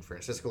free agent.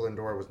 Francisco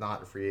Lindor was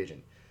not a free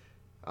agent.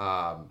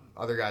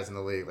 Other guys in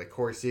the league, like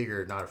Corey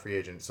Seager, not a free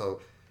agent.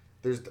 So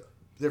there's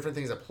different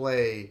things at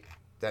play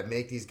that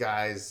make these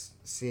guys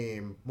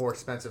seem more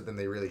expensive than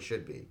they really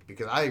should be.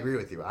 Because I agree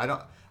with you. I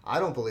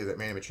don't believe that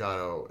Manny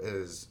Machado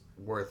is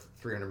worth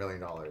 $300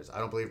 million. I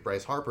don't believe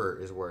Bryce Harper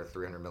is worth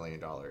 $300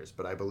 million.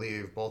 But I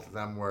believe both of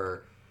them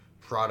were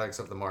products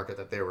of the market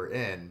that they were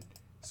in.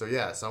 So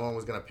yeah, someone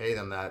was going to pay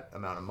them that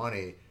amount of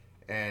money.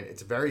 And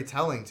it's very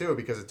telling too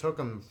because it took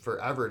them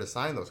forever to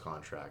sign those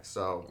contracts.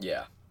 So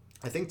yeah,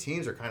 I think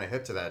teams are kind of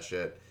hip to that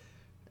shit.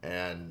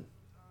 And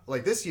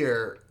like this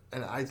year,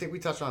 and I think we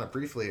touched on it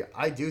briefly,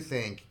 I do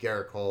think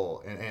Garrett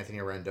Cole and Anthony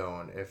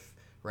Rendon, if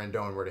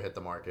Rendon were to hit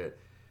the market,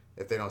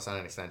 if they don't sign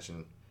an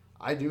extension,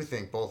 I do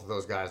think both of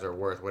those guys are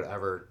worth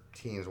whatever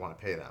teams want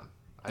to pay them.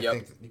 I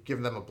think you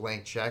give them a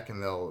blank check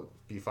and they'll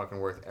be fucking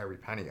worth every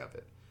penny of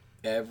it.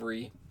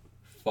 Every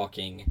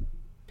fucking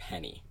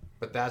penny.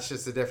 But that's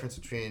just the difference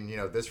between,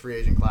 this free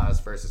agent class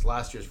versus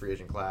last year's free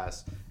agent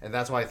class. And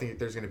that's why I think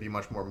there's going to be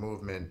much more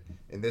movement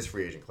in this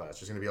free agent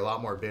class. There's going to be a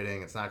lot more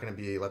bidding. It's not going to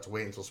be, let's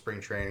wait until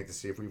spring training to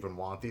see if we even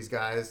want these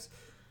guys.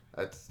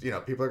 It's,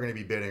 people are going to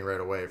be bidding right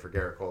away for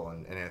Garrett Cole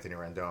and Anthony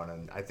Rendon.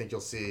 And I think you'll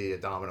see a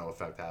domino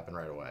effect happen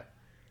right away.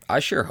 I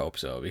sure hope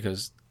so,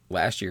 because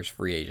last year's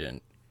free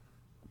agent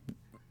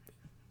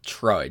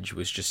trudge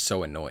was just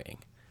so annoying.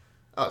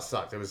 Oh, it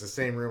sucked. It was the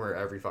same rumor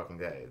every fucking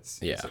day.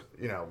 It's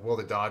will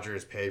the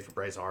Dodgers pay for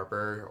Bryce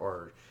Harper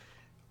or,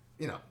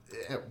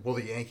 will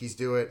the Yankees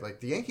do it? Like,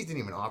 the Yankees didn't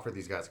even offer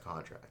these guys a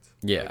contract.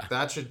 Yeah. Like,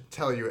 that should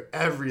tell you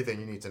everything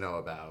you need to know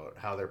about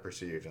how they're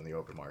perceived in the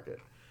open market.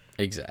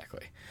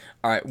 Exactly.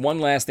 All right, one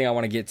last thing I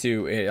want to get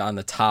to on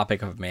the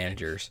topic of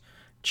managers.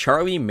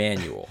 Charlie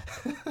Manuel.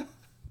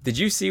 Did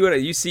you see what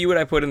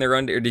I put in there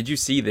under, or did you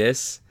see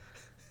this?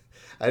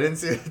 I didn't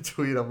see the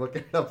tweet. I'm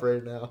looking it up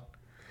right now.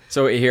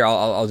 So here,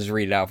 I'll just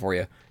read it out for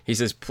you. He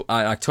says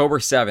on October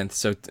 7th,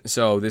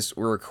 so this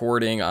we're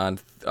recording on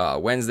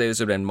Wednesday, this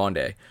would have been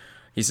Monday.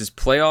 He says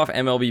playoff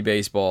MLB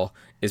baseball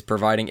is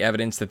providing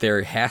evidence that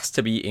there has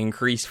to be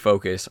increased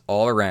focus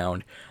all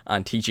around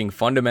on teaching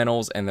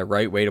fundamentals and the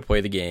right way to play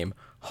the game,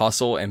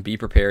 hustle, and be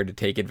prepared to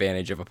take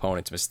advantage of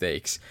opponents'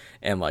 mistakes,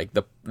 and like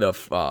the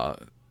facepalm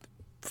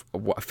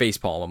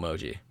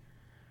emoji.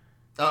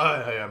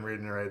 Oh, yeah, I'm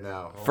reading it right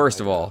now. First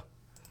of all,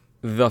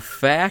 the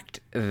fact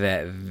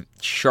that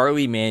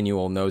Charlie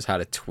Manuel knows how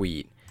to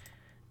tweet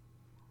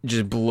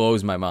just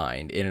blows my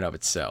mind in and of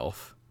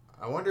itself.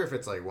 I wonder if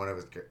it's like one of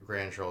his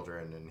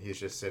grandchildren and he's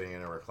just sitting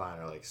in a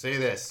recliner like, say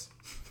this.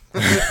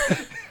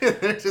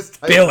 They're just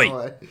Billy,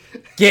 away.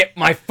 Get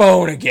my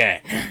phone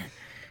again.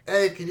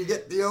 Hey, can you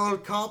get the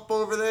old comp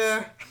over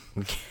there?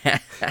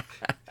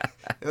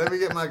 Let me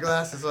get my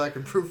glasses so I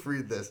can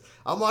proofread this.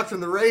 I'm watching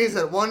the Rays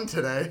at 1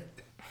 today.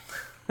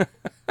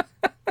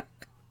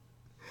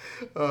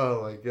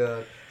 Oh my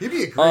god, he'd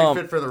be a great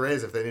fit for the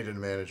Rays if they needed a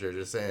manager.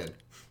 Just saying.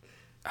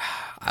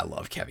 I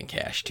love Kevin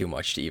Cash too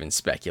much to even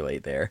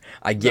speculate there.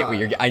 I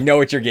know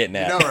what you're getting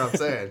at. You know what I'm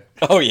saying?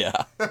 Oh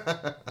yeah.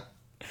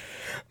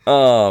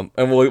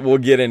 And we'll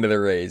get into the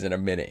Rays in a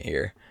minute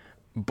here,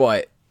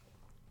 but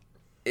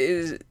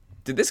did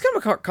this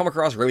come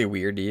across really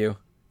weird to you?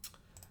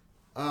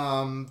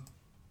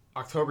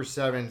 October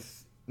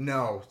 7th.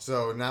 No.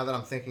 So now that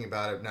I'm thinking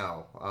about it,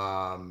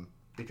 no.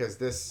 Because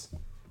this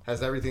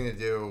has everything to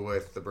do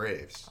with the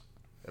Braves.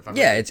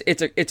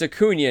 It's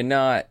Acuna,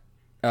 not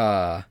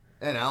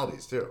and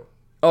Albies too.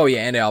 Oh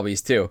yeah, and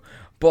Albies too.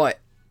 But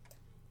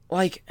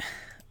like,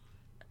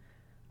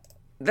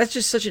 that's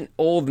just such an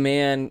old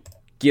man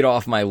get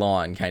off my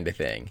lawn kind of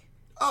thing.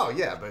 Oh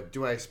yeah, but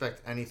do I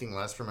expect anything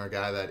less from a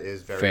guy that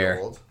is very Fair.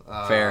 old?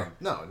 Fair.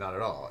 No, not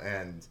at all.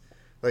 And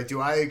like, do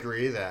I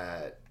agree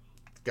that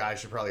guys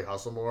should probably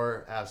hustle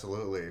more?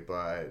 Absolutely,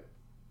 but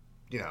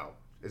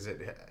is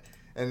it?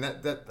 And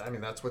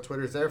that's what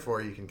Twitter's there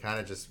for. You can kind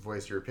of just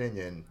voice your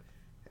opinion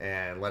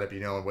and let it be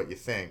known what you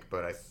think.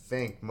 But I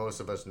think most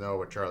of us know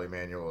what Charlie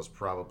Manuel is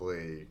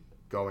probably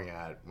going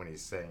at when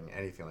he's saying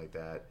anything like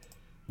that.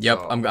 Yep,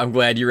 So, I'm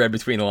glad you read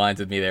between the lines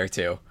with me there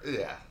too.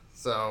 Yeah.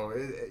 So,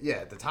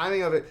 the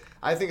timing of it,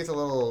 I think it's a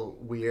little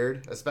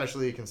weird,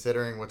 especially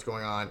considering what's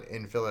going on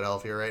in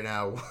Philadelphia right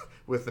now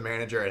with the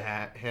manager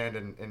at hand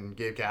and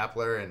Gabe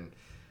Kapler, and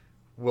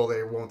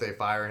won't they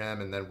fire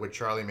him, and then would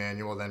Charlie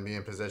Manuel then be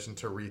in position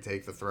to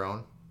retake the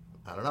throne?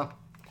 I don't know.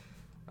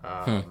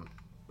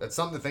 That's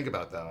something to think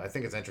about, though. I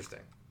think it's interesting.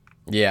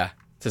 Yeah,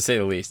 to say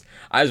the least.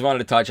 I just wanted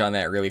to touch on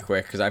that really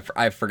quick because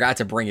I forgot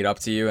to bring it up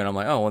to you, and I'm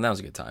like, oh, well, that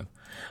was a good time.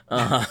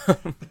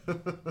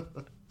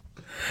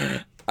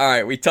 All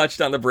right, we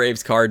touched on the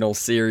Braves-Cardinals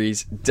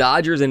series.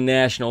 Dodgers and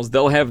Nationals,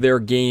 they'll have their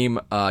game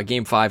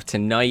 5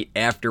 tonight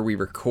after we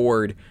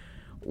record.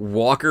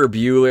 Walker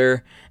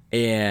Buehler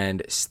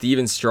and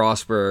Steven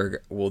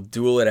Strasburg will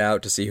duel it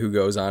out to see who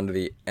goes on to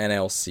the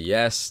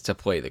NLCS to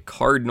play the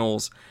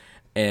Cardinals.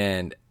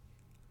 And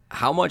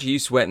how much are you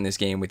sweating this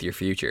game with your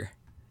future?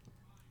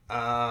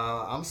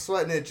 I'm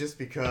sweating it just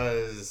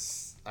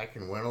because I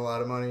can win a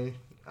lot of money.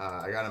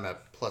 I got him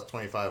at plus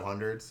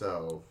 2,500,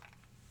 so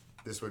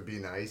this would be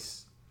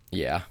nice.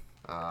 Yeah.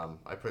 I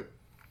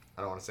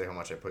don't want to say how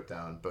much I put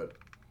down, but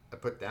I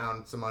put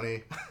down some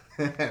money.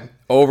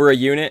 Over a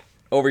unit?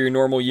 Over your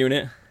normal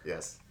unit?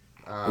 Yes.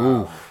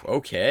 Ooh,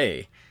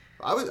 okay.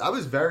 I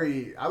was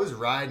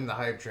riding the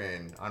hype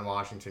train on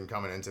Washington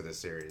coming into this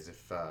series,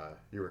 if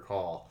you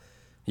recall.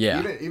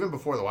 Yeah. Even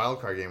before the wild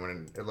card game,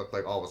 when it looked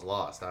like all was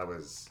lost, I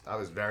was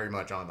very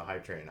much on the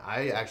hype train.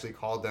 I actually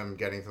called them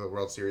getting to the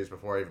World Series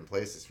before I even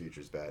placed this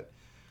futures bet.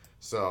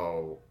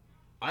 So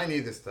I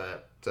need this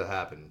to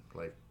happen,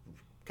 like,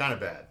 kind of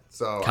bad.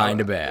 So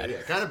kind of bad.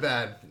 Yeah, kind of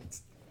bad.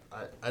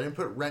 I didn't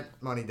put rent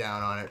money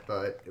down on it,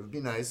 but it would be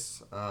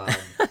nice. I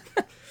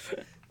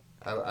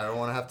don't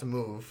want to have to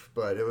move,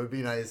 but it would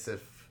be nice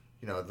if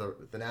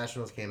the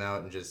Nationals came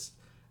out and just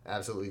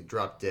absolutely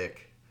dropped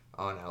dick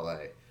on LA.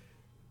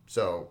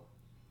 So,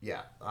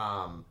 yeah,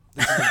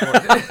 this is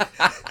important.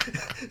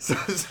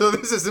 so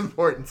this is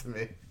important to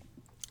me.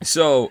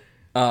 So,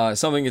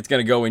 something that's going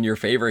to go in your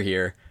favor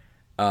here.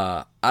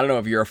 I don't know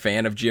if you're a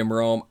fan of Jim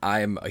Rome.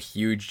 I'm a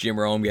huge Jim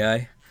Rome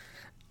guy.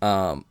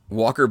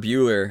 Walker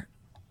Buehler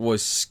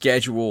was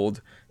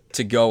scheduled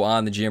to go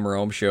on the Jim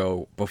Rome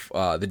show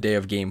the day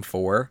of Game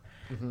 4,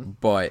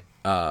 but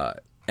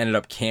ended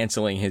up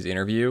canceling his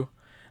interview.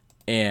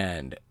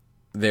 And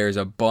there's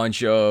a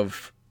bunch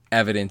of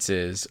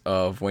evidences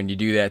of when you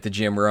do that to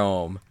Jim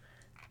Rome,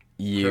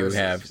 you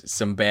have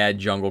some bad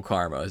jungle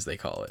karma, as they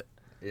call it.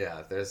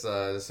 Yeah, there's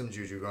some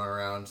juju going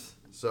around.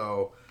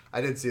 So I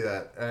did see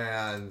that,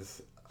 and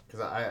because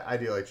I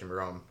do like Jim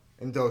Rome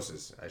in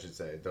doses, I should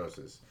say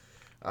doses.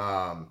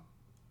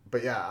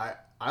 But yeah,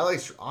 I like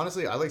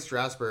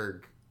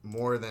Strasburg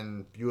more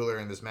than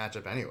Buehler in this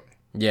matchup anyway.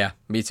 Yeah,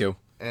 me too.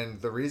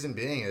 And the reason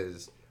being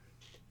is,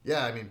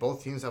 yeah, I mean,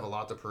 both teams have a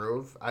lot to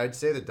prove. I'd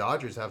say the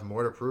Dodgers have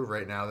more to prove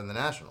right now than the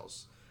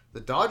Nationals. The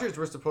Dodgers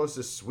were supposed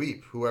to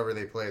sweep whoever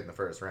they played in the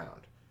first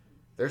round.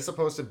 They're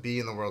supposed to be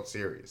in the World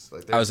Series.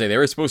 I would say they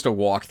were supposed to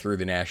walk through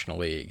the National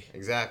League.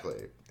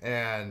 Exactly.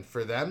 And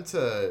for them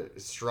to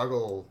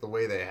struggle the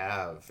way they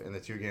have in the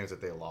 2 games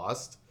that they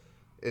lost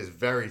is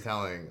very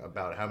telling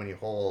about how many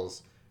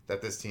holes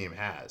that this team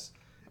has.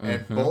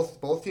 And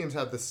both teams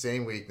have the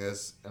same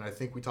weakness, and I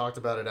think we talked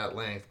about it at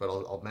length, but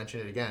I'll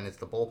mention it again. It's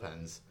the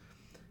bullpens.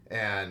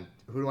 And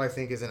who do I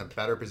think is in a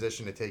better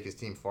position to take his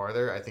team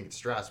farther? I think it's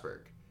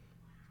Strasburg.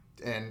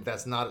 And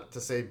that's not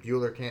to say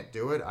Buehler can't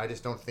do it. I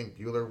just don't think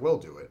Buehler will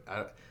do it.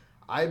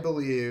 I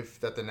believe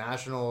that the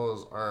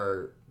Nationals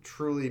are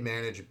truly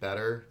managed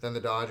better than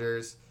the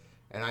Dodgers,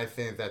 and I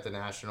think that the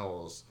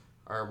Nationals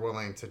are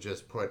willing to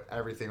just put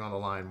everything on the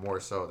line more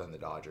so than the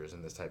Dodgers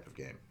in this type of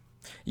game.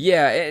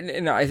 Yeah,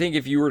 and I think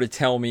if you were to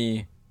tell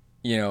me,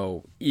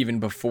 even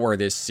before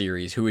this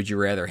series, who would you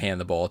rather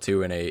hand the ball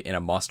to in a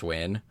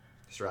must-win?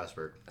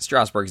 Strasburg.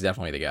 Strasburg's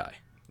definitely the guy.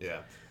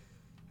 Yeah.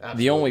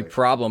 Absolutely. The only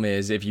problem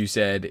is if you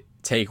said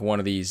take one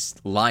of these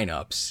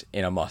lineups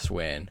in a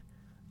must-win,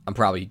 I'm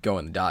probably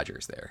going the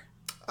Dodgers there.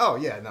 Oh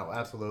yeah, no,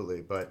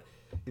 absolutely. But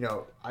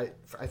I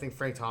think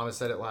Frank Thomas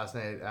said it last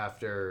night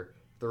after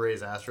the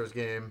Rays Astros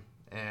game,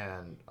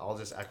 and I'll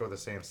just echo the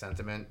same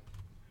sentiment.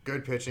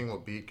 Good pitching will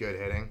beat good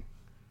hitting.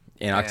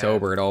 In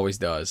October, it always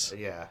does.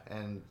 Yeah,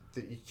 and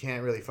you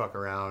can't really fuck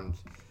around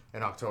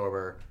in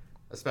October,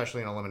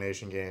 especially in an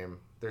elimination game.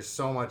 There's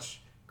so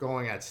much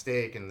going at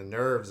stake, and the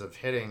nerves of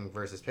hitting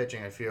versus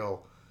pitching, I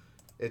feel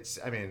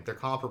they're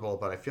comparable,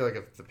 but I feel like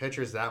if the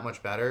pitcher's that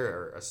much better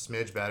or a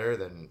smidge better,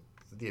 then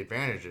the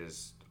advantage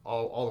is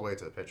all the way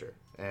to the pitcher.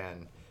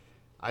 And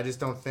I just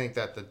don't think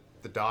that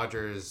the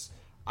Dodgers,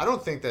 I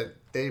don't think that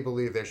they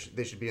believe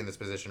they should be in this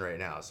position right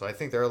now. So I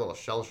think they're a little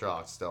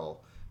shell-shocked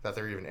still that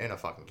they're even in a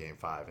fucking Game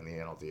 5 in the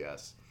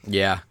NLDS.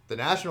 Yeah. The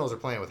Nationals are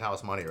playing with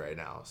house money right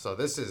now. So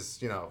this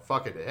is,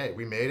 fuck it. Hey,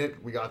 we made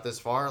it. We got this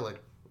far. Like,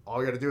 all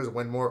we got to do is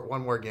win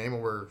one more game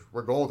and we're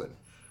golden.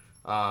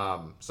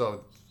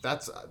 So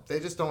they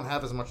just don't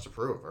have as much to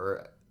prove,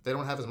 or they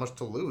don't have as much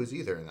to lose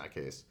either in that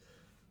case.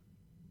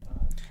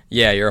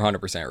 Yeah, you're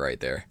 100% right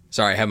there.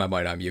 Sorry, I had my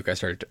mic on mute.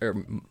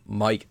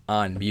 Mic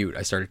on mute.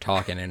 I started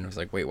talking and I was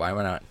like, wait, why am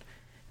I not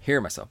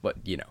hearing myself? But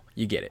you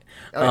get it.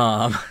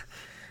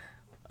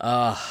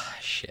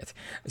 Shit.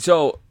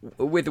 So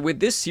with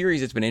this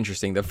series, it's been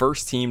interesting. The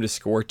first team to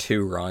score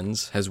 2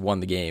 runs has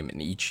won the game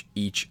in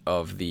each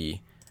of the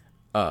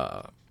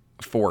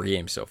 4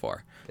 games so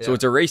far. Yeah. So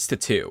it's a race to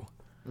 2.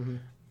 Mm-hmm.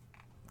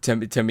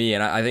 To me,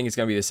 and I think it's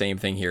going to be the same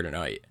thing here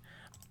tonight.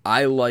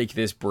 I like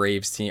this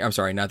Braves team. I'm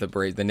sorry, not the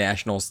Braves, the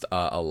Nationals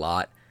a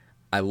lot.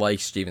 I like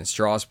Steven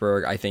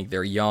Strasburg. I think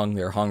they're young,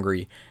 they're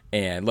hungry,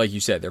 and like you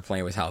said, they're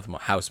playing with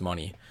house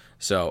money.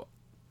 So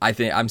I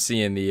think I'm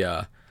seeing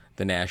the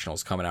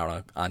Nationals coming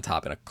out on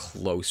top in a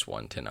close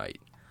one tonight.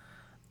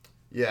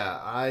 Yeah,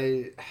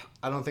 I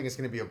don't think it's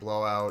going to be a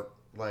blowout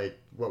like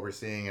what we're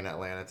seeing in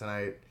Atlanta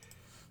tonight,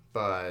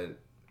 but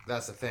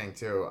that's the thing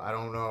too. I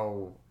don't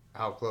know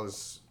how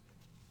close.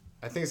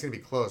 I think it's going to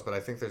be close, but I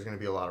think there's going to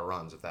be a lot of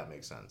runs, if that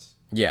makes sense.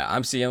 Yeah,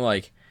 I'm seeing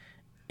like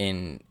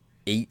an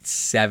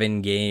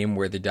 8-7 game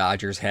where the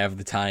Dodgers have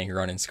the tying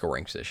run in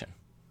scoring position.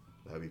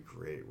 That'd be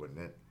great, wouldn't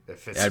it?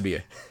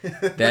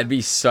 That'd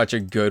be such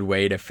a good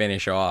way to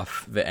finish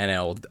off the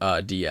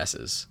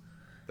NLDSs,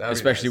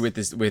 especially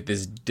nice. with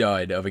this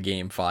dud of a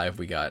Game 5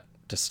 we got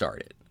to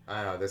start it.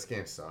 I know this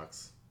game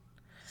sucks.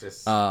 It's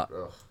just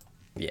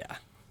yeah.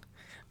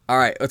 All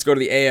right, let's go to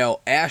the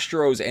AL.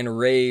 Astros and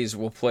Rays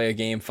will play a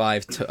Game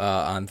 5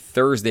 on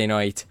Thursday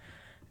night.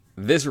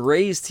 This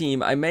Rays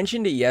team, I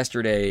mentioned it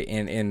yesterday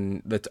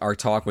in our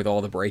talk with all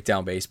the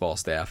Breakdown Baseball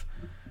staff.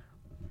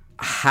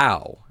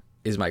 How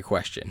is my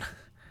question?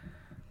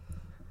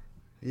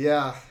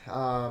 Yeah,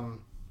 how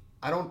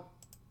do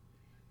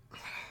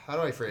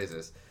I phrase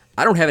this?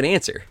 I don't have an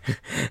answer.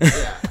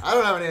 Yeah, I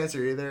don't have an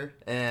answer either.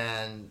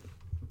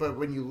 But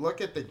when you look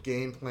at the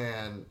game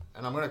plan,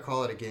 and I'm going to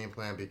call it a game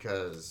plan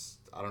because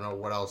I don't know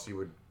what else you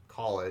would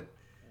call it,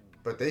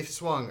 but they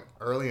swung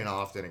early and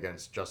often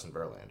against Justin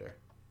Verlander.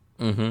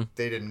 Mm-hmm.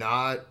 They did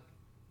not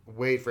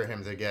wait for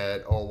him to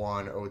get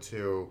 0-1,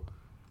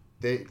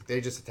 0-2.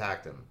 They just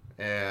attacked him.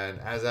 And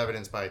as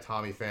evidenced by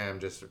Tommy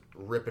Pham just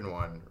ripping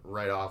one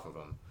right off of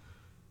him.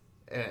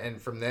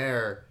 And from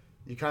there,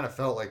 you kind of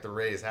felt like the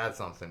Rays had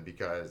something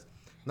because,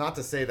 not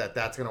to say that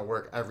that's going to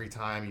work every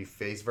time you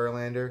face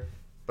Verlander,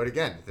 but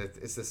again,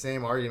 it's the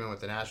same argument with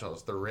the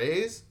Nationals. The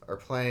Rays are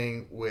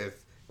playing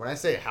with, when I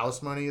say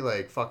house money,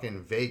 like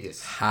fucking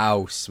Vegas.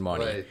 House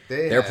money. Like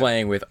They're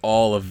playing with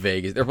all of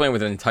Vegas. They're playing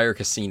with an entire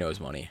casino's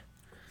money.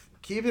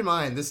 Keep in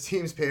mind, this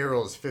team's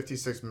payroll is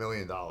 $56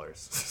 million.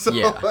 So,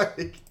 yeah.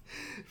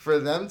 For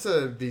them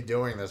to be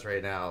doing this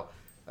right now,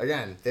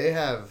 again, they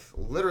have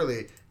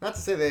literally, not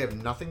to say they have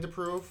nothing to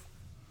prove,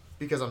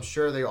 because I'm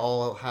sure they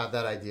all have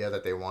that idea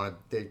that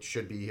they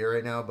should be here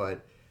right now,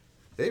 but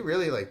they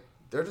really,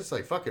 they're just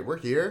like, fuck it, we're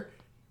here.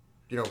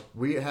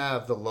 We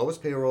have the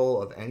lowest payroll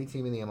of any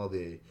team in the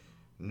MLB.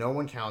 No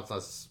one counts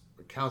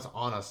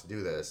on us to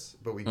do this,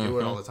 but we do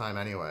it all the time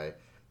anyway.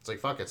 It's like,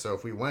 fuck it. So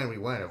if we win, we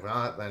win. If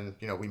not, then,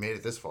 we made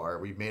it this far.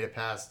 We made it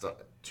past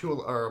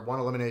one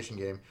elimination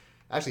game.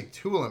 Actually,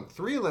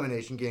 3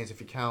 elimination games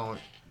if you count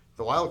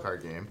the wild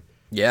card game.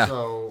 Yeah.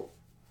 So,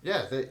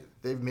 yeah,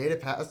 they've made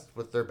it past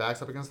with their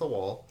backs up against the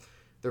wall.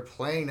 They're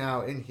playing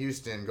now in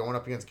Houston, going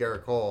up against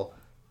Garrett Cole.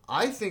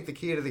 I think the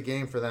key to the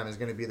game for them is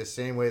going to be the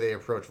same way they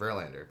approach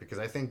Verlander, because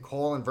I think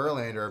Cole and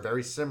Verlander are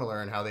very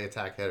similar in how they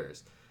attack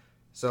hitters.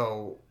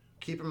 So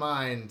keep in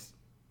mind,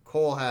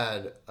 Cole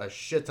had a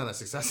shit ton of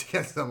success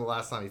against them the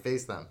last time he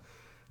faced them.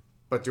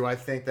 But do I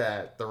think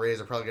that the Rays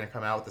are probably going to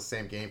come out with the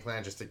same game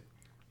plan just to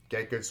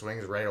get good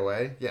swings right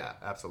away? Yeah,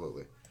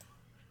 absolutely.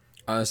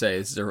 I was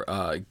going to say,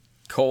 it's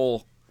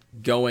Cole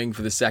going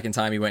for the second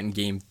time. He went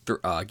in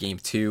game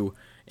 2,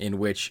 in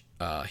which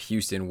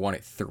Houston won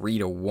it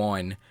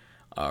 3-1.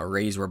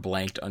 Rays were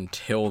blanked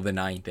until the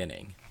 9th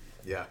inning.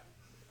 Yeah.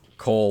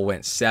 Cole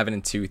went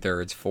 7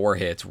 2/3, 4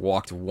 hits,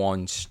 walked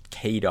 1,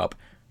 K'd up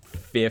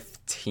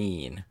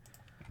 15.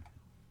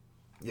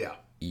 Yeah.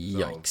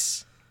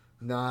 Yikes. So,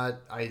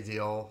 not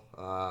ideal.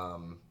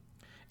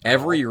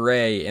 Every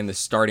Ray in the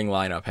starting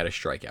lineup had a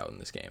strikeout in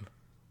this game.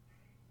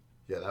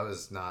 Yeah, that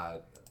was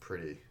not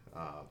pretty.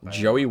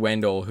 Joey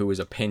Wendell, who was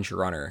a pinch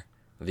runner,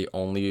 the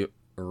only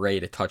Ray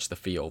to touch the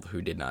field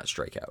who did not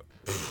strike out.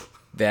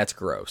 That's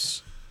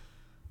gross.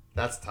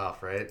 That's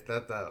tough, right?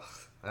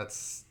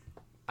 That's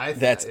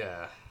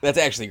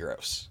actually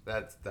gross.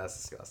 That's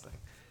disgusting.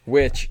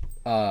 Which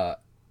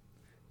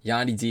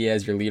Yandy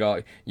Diaz, your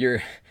leadoff,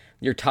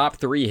 your top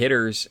 3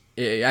 hitters,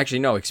 actually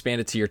no,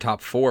 expanded to your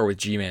top 4 with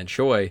G-Man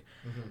Choi.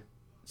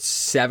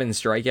 7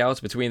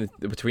 strikeouts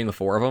between the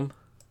 4 of them.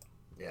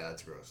 Yeah,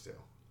 that's gross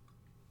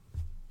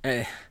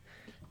too.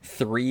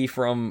 3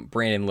 from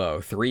Brandon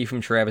Lowe, 3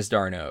 from Travis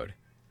d'Arnaud.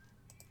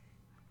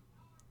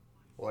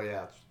 Well,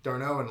 yeah,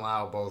 d'Arnaud and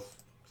Lau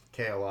both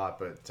K a lot,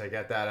 but to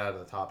get that out of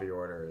the top of your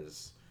order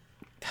is...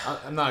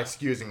 I'm not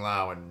excusing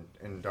Lau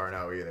and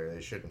d'Arnaud either.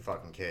 They shouldn't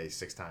fucking K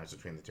 6 times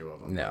between the two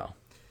of them. No.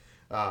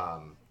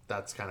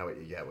 That's kind of what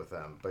you get with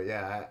them. But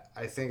yeah,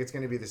 I think it's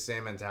going to be the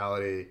same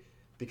mentality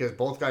because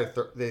both guys,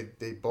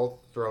 they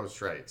both throw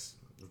strikes.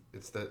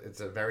 It's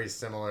a very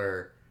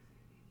similar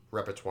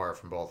repertoire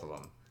from both of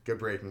them. Good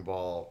breaking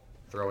ball,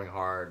 throwing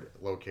hard,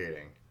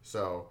 locating.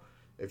 So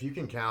if you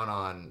can count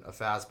on a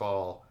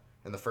fastball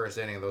in the first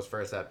inning of those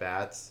first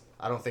at-bats,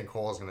 I don't think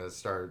Cole's going to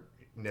start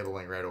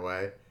nibbling right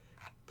away.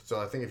 So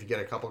I think if you get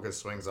a couple good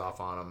swings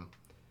off on him,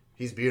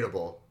 he's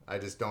beatable. I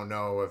just don't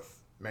know if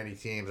many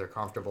teams are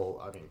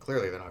comfortable. I mean,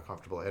 clearly they're not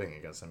comfortable hitting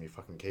against him. You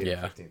fucking K'd him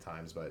 15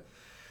 times. But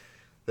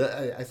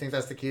I think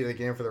that's the key to the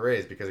game for the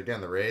Rays because,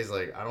 again, the Rays,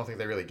 like, I don't think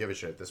they really give a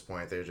shit at this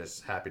point. They're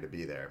just happy to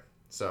be there.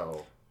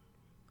 So...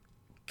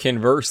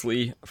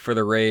 Conversely, for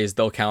the Rays,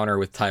 they'll counter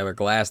with Tyler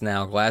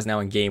Glasnow.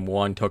 Glasnow in Game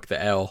 1 took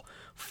the L.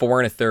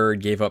 4 1/3,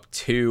 gave up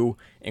 2,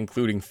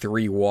 including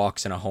 3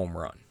 walks and a home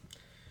run.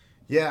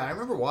 Yeah, I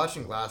remember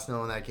watching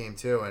Glasnow in that game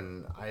too,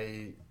 and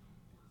I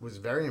was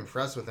very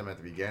impressed with him at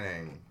the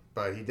beginning,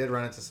 but he did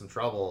run into some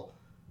trouble.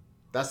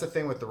 That's the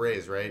thing with the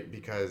Rays, right?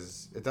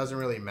 Because it doesn't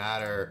really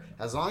matter.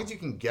 As long as you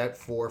can get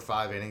 4 or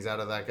 5 innings out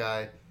of that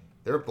guy,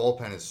 their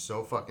bullpen is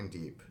so fucking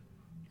deep.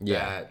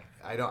 Yeah. That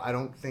I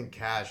don't think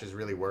Cash is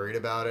really worried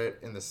about it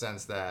in the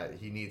sense that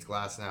he needs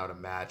Glasnow to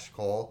match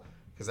Cole,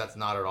 because that's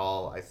not at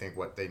all, I think,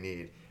 what they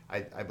need.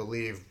 I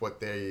believe what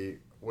they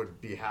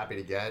would be happy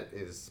to get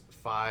is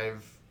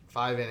 5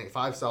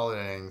 solid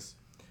innings,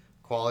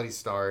 quality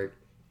start,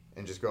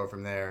 and just go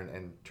from there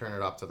and turn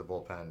it up to the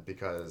bullpen,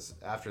 because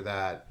after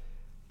that,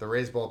 the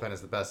Rays bullpen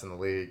is the best in the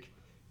league,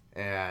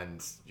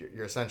 and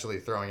you're essentially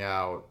throwing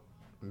out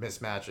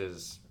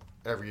mismatches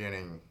every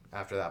inning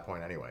after that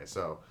point anyway.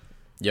 So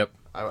Yep.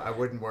 I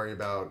wouldn't worry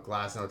about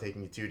Glasnow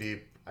taking you too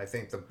deep. I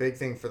think the big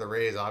thing for the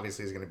Rays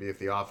obviously is going to be if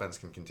the offense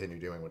can continue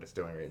doing what it's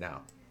doing right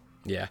now.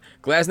 Yeah.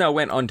 Glasnow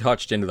went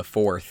untouched into the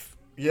 4th.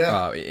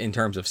 Yeah. In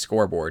terms of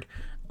scoreboard.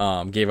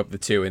 Gave up the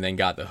 2 and then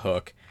got the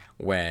hook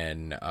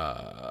when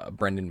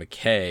Brendan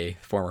McKay,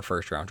 former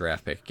first-round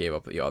draft pick, gave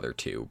up the other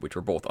 2, which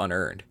were both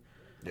unearned.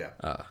 Yeah.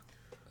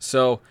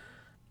 So,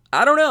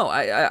 I don't know.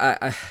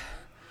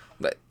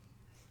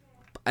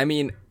 I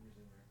mean,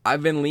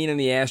 I've been leaning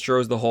the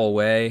Astros the whole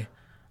way,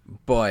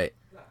 but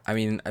I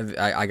mean,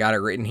 I got it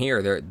written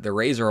here. The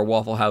Rays are a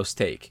Waffle House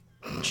take,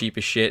 cheap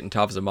as shit and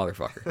tough as a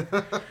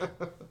motherfucker.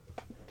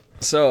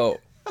 So,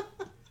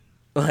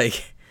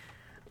 like,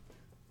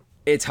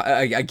 it's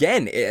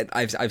again.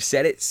 I've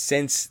said it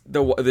since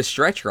the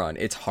stretch run.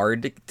 It's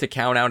hard to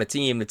count out a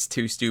team that's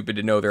too stupid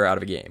to know they're out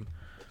of a game.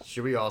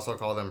 Should we also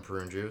call them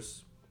prune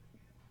juice?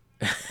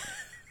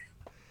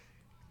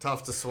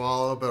 Tough to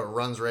swallow, but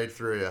runs right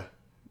through you.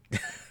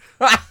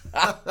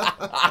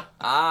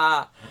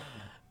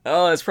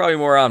 Oh, it's probably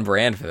more on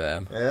brand for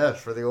them. Yeah,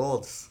 for the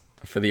olds.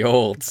 For the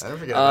olds. I don't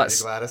forget about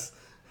you, Gladys.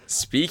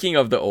 Speaking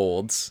of the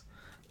olds,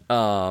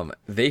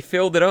 they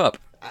filled it up.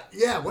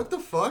 Yeah, what the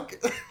fuck?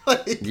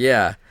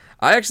 Yeah.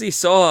 I actually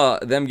saw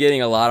them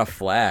getting a lot of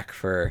flack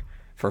for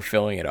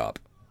filling it up.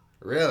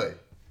 Really?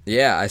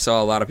 Yeah, I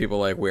saw a lot of people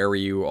like, where were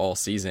you all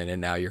season,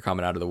 and now you're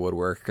coming out of the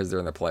woodwork because they're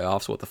in the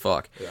playoffs? What the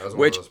fuck? Yeah, I was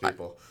one of those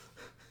people.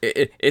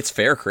 It's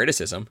fair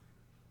criticism.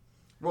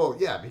 Well,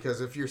 yeah, because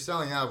if you're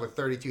selling out with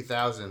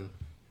 32,000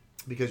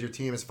 because your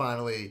team is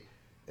finally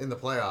in the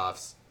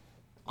playoffs,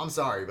 I'm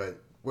sorry,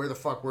 but where the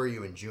fuck were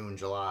you in June,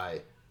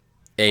 July,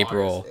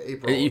 April?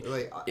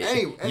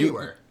 August,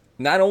 anywhere.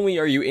 Not only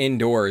are you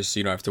indoors, so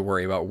you don't have to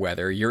worry about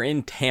weather, you're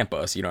in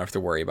Tampa, so you don't have to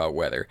worry about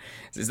weather.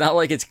 It's not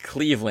like it's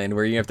Cleveland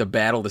where you have to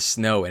battle the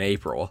snow in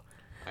April.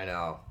 I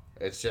know.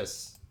 It's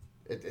just,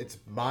 it's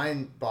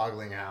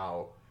mind-boggling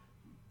how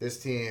this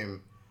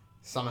team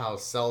somehow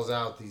sells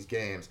out these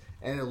games.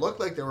 And it looked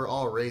like they were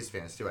all Rays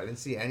fans, too. I didn't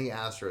see any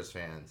Astros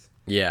fans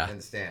in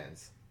the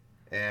stands.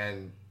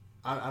 And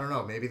I don't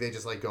know. Maybe they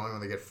just like going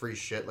when they get free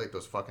shit, like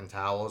those fucking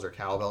towels or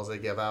cowbells they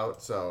give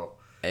out. So,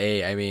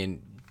 hey, I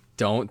mean,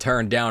 don't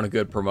turn down a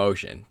good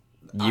promotion.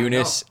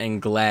 Eunice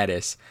and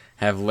Gladys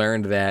have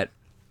learned that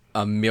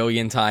a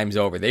million times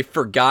over. They've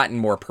forgotten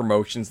more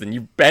promotions than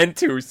you've been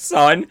to,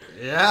 son.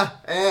 Yeah,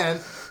 and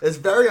it's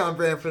very on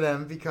brand for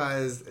them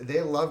because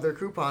they love their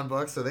coupon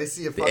book, so they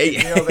see a fucking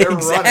deal, they're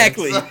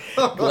exactly. running.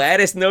 So.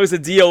 Gladys knows a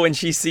deal when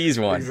she sees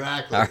one.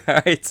 Exactly. All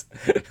right.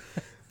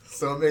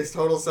 So it makes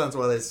total sense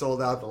why they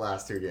sold out the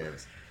last 2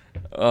 games.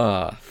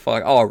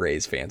 Fuck. All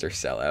Rays fans are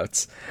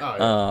sellouts.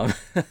 Oh,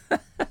 yeah.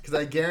 Because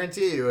I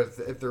guarantee you,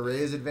 if the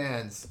Rays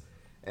advance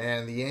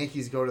and the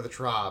Yankees go to the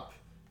Trop,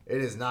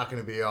 it is not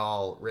going to be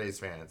all Rays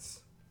fans.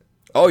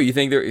 Oh, you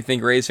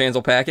think Rays fans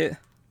will pack it?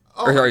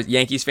 Oh, Or sorry,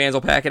 Yankees fans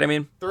will pack it, I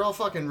mean? they're all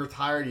fucking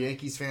retired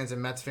Yankees fans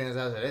and Mets fans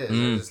as it is.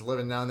 They're just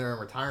living down there in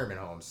retirement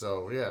homes.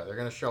 So, yeah, they're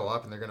going to show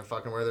up and they're going to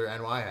fucking wear their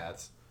NY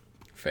hats.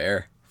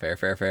 Fair.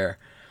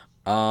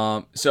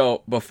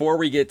 So before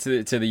we get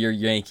to your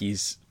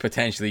Yankees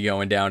potentially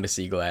going down to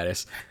see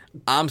Gladys,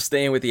 I'm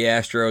staying with the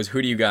Astros.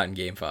 Who do you got in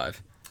Game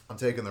 5? I'm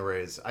taking the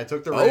Rays. I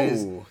took the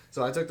Rays. Oh.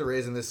 So I took the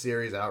Rays in this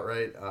series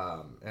outright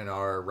in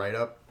our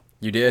write-up.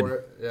 You did?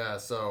 Yeah,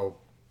 so,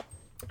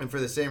 and for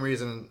the same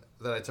reason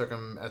that I took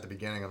them at the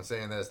beginning, I'm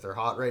saying this, they're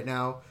hot right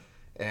now,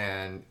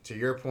 and to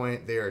your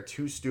point, they are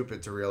too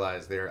stupid to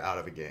realize they're out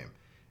of a game.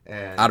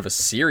 And Out of a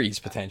series,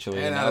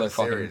 potentially. and now out they're of a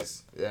fucking...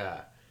 series.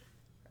 Yeah.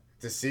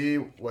 To see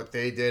what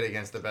they did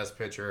against the best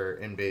pitcher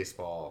in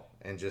baseball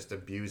and just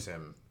abuse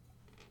him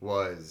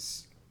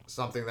was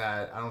something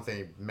that I don't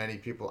think many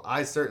people,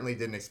 I certainly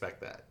didn't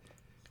expect that.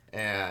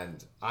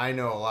 And I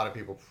know a lot of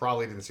people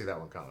probably didn't see that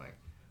one coming.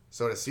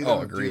 So to see them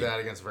do agreed. that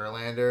against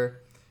Verlander,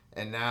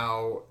 and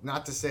now,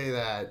 not to say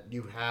that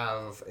you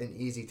have an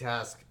easy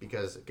task,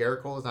 because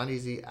Garrett Cole is not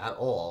easy at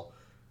all,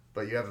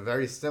 but you have a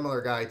very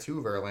similar guy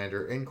to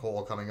Verlander in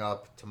Cole coming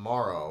up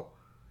tomorrow.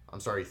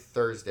 I'm sorry,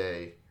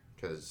 Thursday,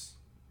 because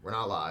we're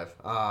not live.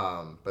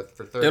 But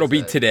for Thursday. It'll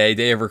be today,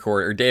 day of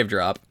record, or day of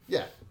drop.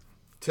 Yeah.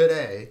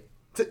 Today.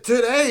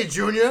 Today,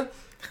 Junior!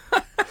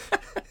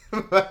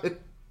 But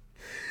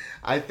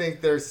I think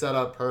they're set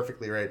up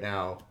perfectly right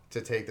now to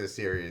take this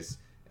series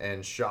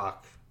and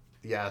shock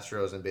the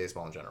Astros and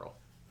baseball in general.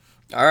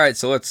 All right,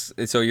 so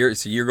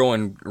you're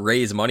going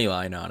Rays money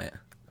line on it.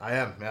 I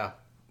am, yeah.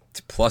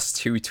 It's plus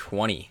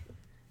 220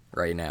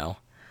 right now.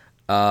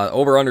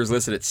 Over-under's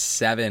listed at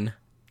 7.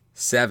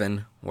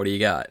 What do you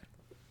got?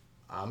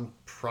 I'm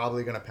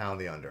probably going to pound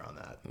the under on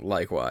that.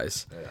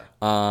 Likewise.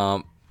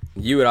 Yeah.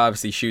 You would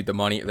obviously shoot the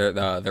money,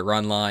 the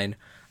run line.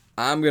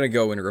 I'm going to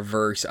go in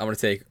reverse. I'm going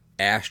to take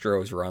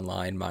Astros run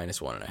line minus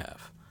 1.5.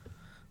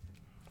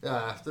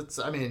 Yeah, that's.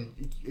 I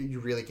mean, you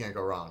really can't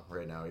go wrong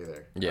right now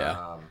either.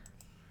 Yeah.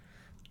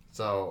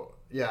 So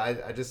yeah,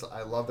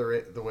 I love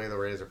the way the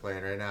Rays are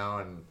playing right now,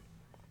 and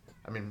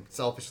I mean,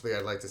 selfishly,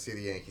 I'd like to see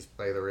the Yankees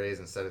play the Rays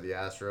instead of the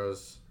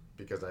Astros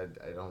because I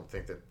don't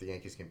think that the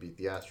Yankees can beat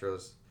the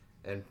Astros,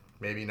 and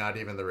maybe not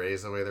even the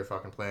Rays the way they're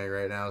fucking playing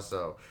right now.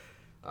 So,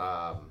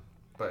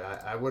 but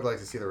I would like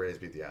to see the Rays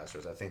beat the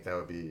Astros. I think that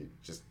would be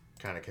just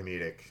kind of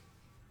comedic,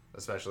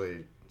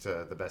 especially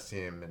to the best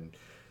team. And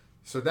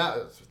so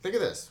think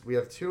of this: we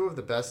have 2 of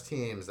the best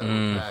teams that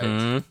were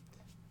pegged.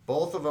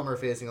 Both of them are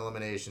facing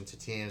elimination to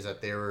teams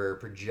that they were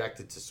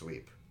projected to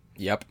sweep.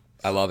 Yep,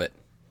 I love it.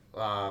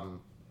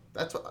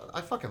 That's what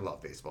I fucking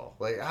love baseball.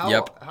 Like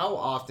how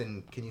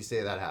often can you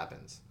say that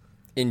happens?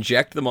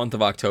 Inject the month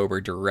of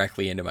October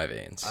directly into my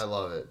veins. I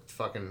love it.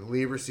 Fucking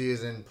Libra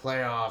season,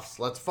 playoffs.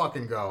 Let's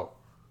fucking go.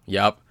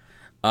 Yep.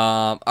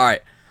 All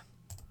right.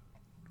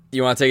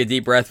 You want to take a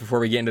deep breath before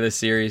we get into this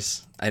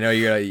series? I know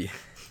you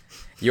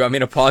want me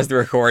to pause the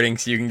recording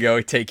so you can go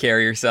take care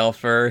of yourself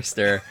first,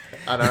 or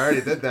I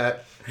already did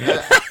that.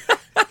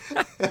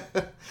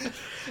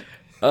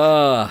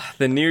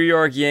 The New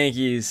York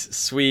Yankees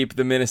sweep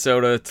the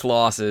Minnesota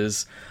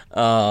Tlosses.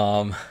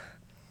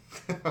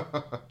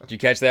 Did you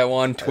catch that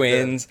one?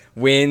 Twins,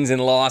 wins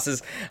and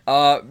losses.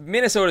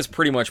 Minnesota's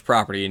pretty much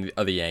property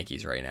of the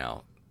Yankees right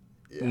now.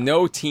 Yeah.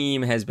 No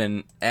team has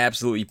been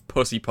absolutely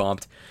pussy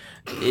pumped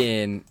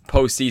in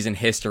postseason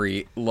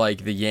history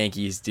like the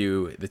Yankees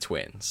do the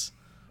Twins.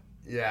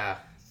 Yeah,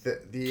 the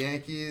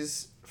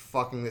Yankees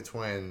fucking the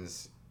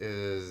Twins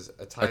is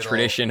a title. A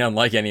tradition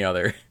unlike any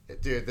other.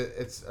 Dude,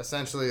 it's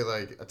essentially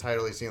like a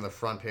title you see on the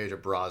front page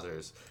of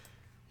Brazzers.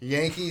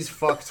 Yankees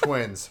fuck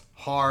Twins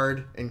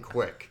hard and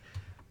quick.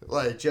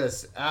 Like,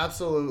 just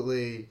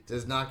absolutely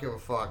does not give a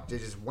fuck. They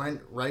just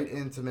went right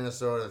into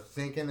Minnesota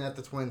thinking that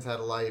the Twins had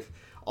a life.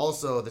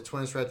 Also, the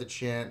Twins tried to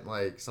chant,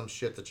 like, some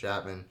shit to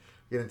Chapman.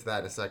 We'll get into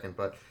that in a second.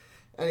 But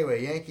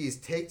anyway, Yankees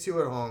take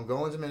 2 at home,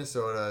 go into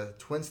Minnesota.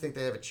 Twins think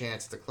they have a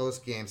chance. It's a close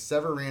game.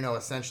 Severino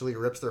essentially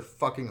rips their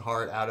fucking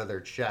heart out of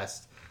their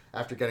chest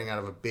after getting out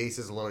of a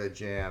bases-loaded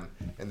jam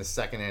in the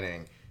second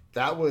inning.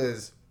 That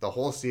was the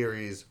whole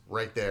series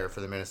right there for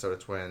the Minnesota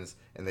Twins,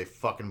 and they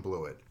fucking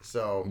blew it.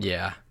 So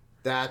yeah,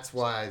 that's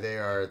why they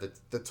are the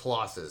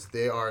Tlosses.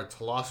 They are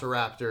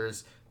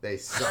Telociraptors. They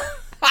suck.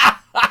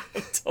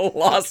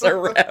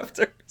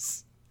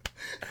 Telociraptors.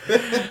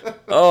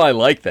 Oh, I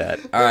like that.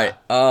 All right.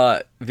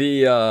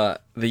 The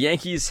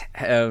Yankees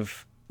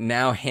have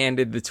now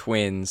handed the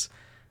Twins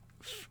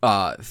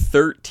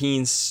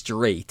 13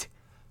 straight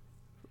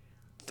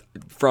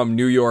from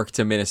New York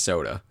to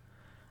Minnesota.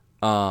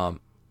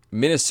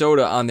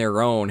 Minnesota on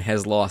their own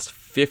has lost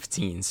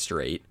 15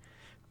 straight,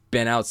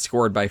 been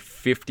outscored by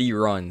 50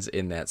 runs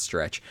in that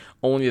stretch.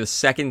 Only the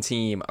second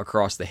team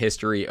across the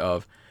history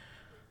of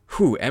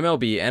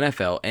MLB,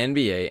 NFL,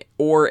 NBA,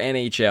 or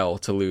NHL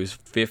to lose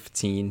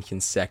 15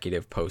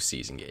 consecutive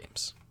postseason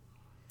games.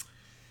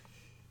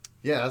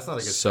 Yeah, that's not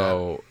a good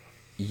So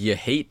you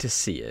hate to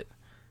see it.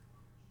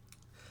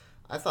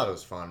 I thought it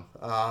was fun.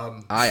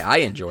 I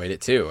enjoyed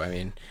it too. I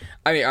mean,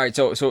 all right.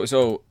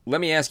 So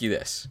let me ask you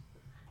this: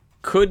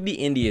 could the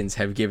Indians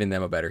have given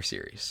them a better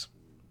series?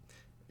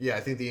 Yeah, I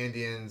think the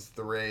Indians,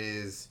 the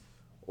Rays,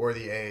 or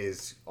the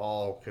A's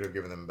all could have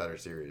given them a better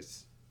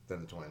series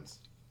than the Twins.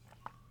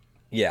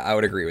 Yeah, I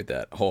would agree with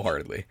that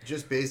wholeheartedly.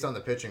 Just based on the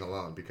pitching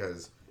alone,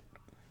 because,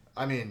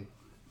 I mean,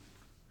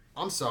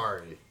 I'm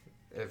sorry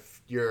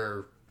if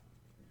you're,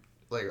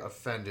 like,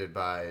 offended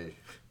by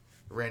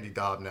Randy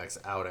Dobnak's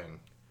outing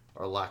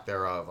or lack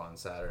thereof on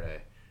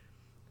Saturday.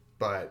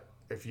 But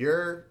if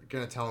you're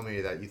going to tell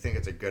me that you think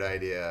it's a good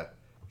idea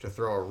to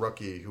throw a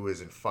rookie who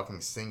was in fucking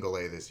single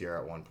A this year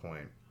at one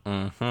point,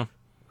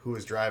 who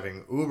was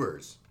driving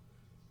Ubers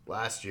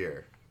last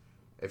year,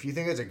 if you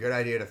think it's a good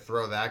idea to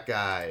throw that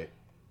guy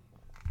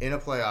in a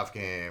playoff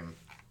game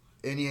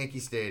in Yankee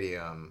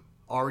Stadium,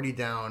 already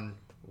down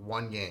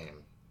one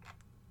game,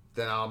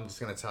 then I'm just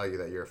going to tell you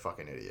that you're a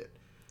fucking idiot.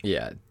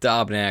 Yeah,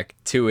 Dobnak,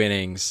 2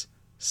 innings,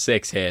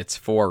 6 hits,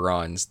 4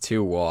 runs,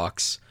 2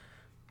 walks.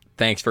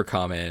 Thanks for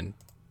coming.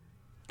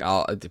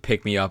 I'll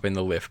pick me up in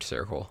the lift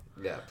circle.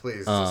 Yeah,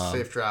 please,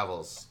 safe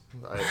travels.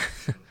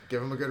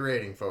 Give him a good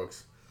rating,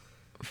 folks.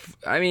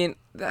 I mean,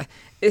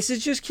 this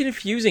is just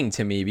confusing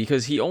to me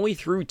because he only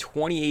threw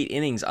 28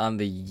 innings on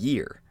the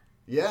year.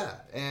 Yeah,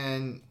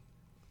 and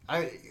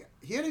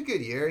he had a good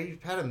year. He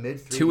had a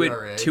mid-3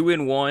 ERA.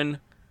 2-1.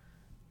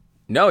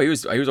 No, he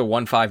was a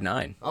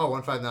 1.59. Oh,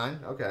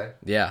 1.59? Okay.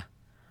 Yeah.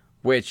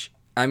 Which,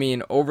 I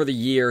mean, over the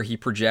year, he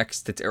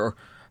projects or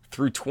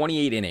through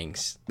 28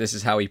 innings, this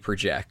is how he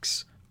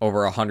projects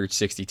over a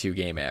 162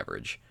 game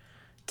average.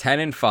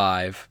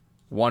 10-5,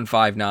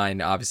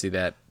 1.59, obviously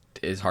that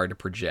is hard to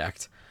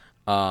project,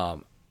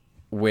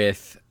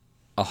 with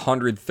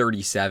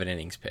 137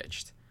 innings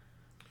pitched.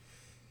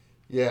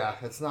 Yeah,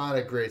 it's not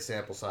a great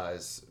sample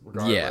size,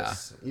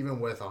 regardless. Yeah. Even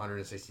with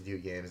 162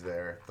 games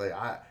there, like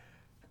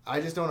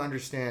I just don't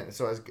understand.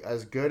 So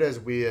as good as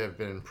we have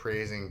been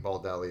praising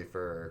Baldelli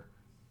for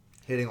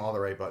hitting all the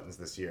right buttons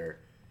this year,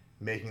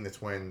 making the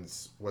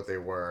Twins what they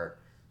were,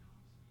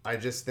 I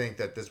just think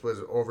that this was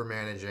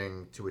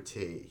overmanaging to a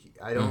T.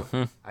 I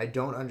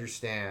don't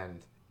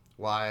understand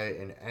why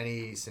in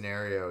any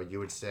scenario you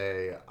would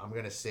say, I'm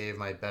going to save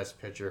my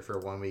best pitcher for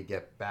when we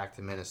get back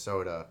to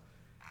Minnesota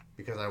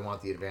because I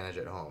want the advantage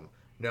at home.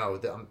 No,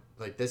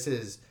 this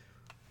is...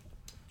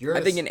 I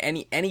think in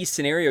any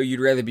scenario, you'd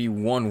rather be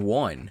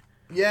 1-1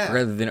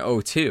 rather than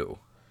 0-2.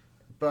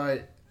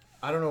 But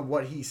I don't know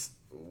what he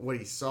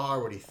saw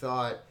or what he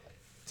thought.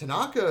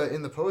 Tanaka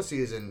in the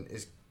postseason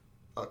is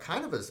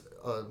kind of a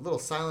little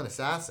silent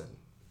assassin.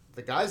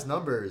 The guy's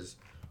numbers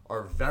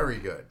are very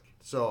good.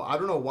 So I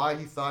don't know why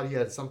he thought he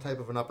had some type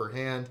of an upper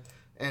hand.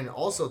 And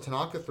also,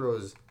 Tanaka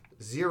throws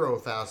 0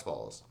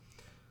 fastballs.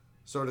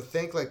 So to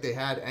think like they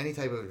had any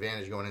type of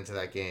advantage going into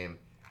that game,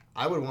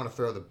 I would want to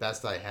throw the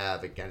best I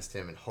have against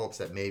him in hopes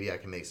that maybe I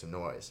can make some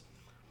noise.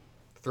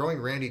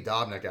 Throwing Randy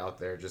Dobnak out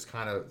there just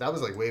kind of... That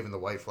was like waving the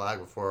white flag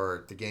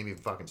before the game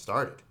even fucking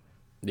started.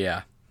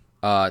 Yeah.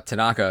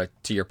 Tanaka,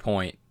 to your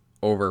point,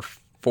 over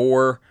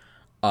 4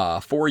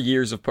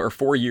 years of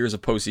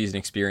postseason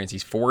experience.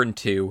 He's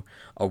 4-2,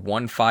 a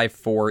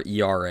 1.54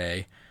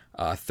 ERA,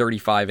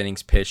 35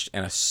 innings pitched,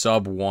 and a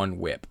sub-1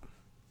 WHIP.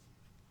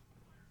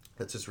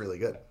 That's just really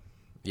good.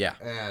 Yeah.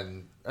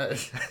 And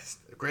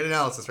great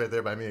analysis right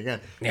there by me again.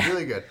 Yeah.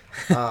 Really good.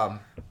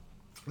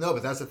 No,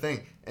 but that's the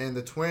thing. And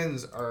the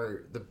Twins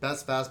are the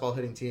best fastball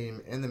hitting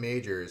team in the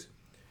majors.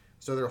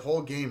 So their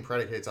whole game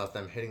predicates off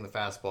them hitting the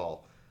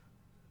fastball.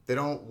 They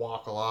don't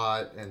walk a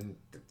lot. And,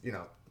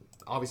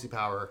 obviously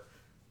power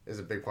is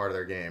a big part of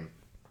their game.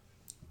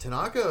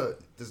 Tanaka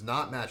does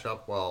not match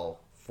up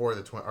well for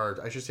the Twins. Or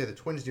I should say the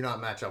Twins do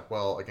not match up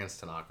well against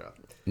Tanaka.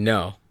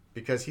 No.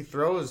 Because he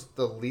throws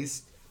the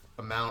least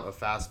amount of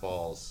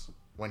fastballs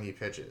when he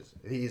pitches.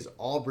 He's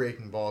all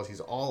breaking balls. He's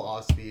all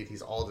off speed.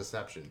 He's all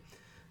deception.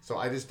 So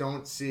I just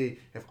don't see...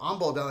 If I'm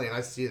Baldelli and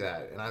I see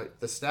that, and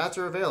the stats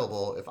are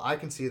available, if I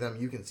can see them,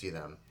 you can see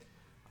them.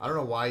 I don't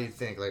know why you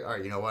think, like, all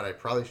right, you know what? I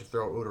probably should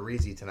throw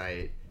Odorizzi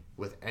tonight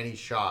with any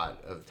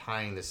shot of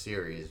tying the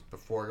series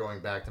before going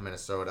back to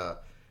Minnesota,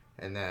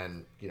 and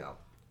then,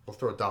 we'll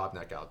throw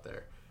Dobnak out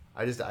there.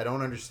 I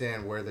don't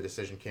understand where the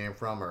decision came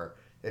from, or...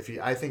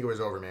 I think it was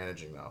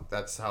overmanaging, though.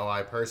 That's how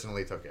I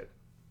personally took it.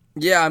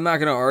 Yeah, I'm not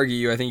going to argue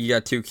you. I think he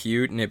got too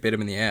cute and it bit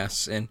him in the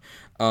ass. And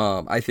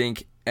I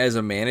think as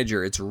a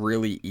manager, it's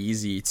really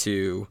easy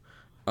to,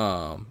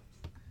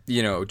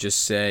 just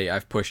say,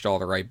 I've pushed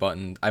the right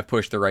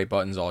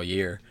buttons all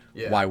year.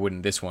 Yeah. Why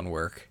wouldn't this one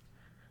work?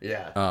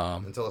 Yeah,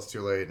 until it's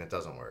too late and it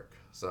doesn't work.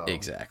 So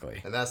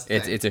Exactly. and that's the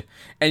thing. it's a,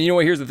 and you know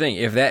what? Here's the thing: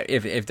 if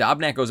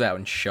Dobnak goes out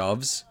and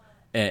shoves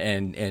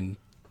and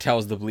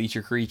tells the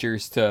bleacher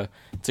creatures to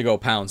go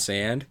pound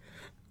sand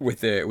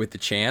with the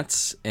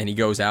chance, and he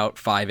goes out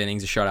 5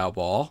 innings of shutout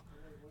ball,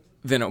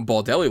 then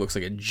Baldelli looks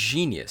like a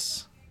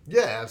genius.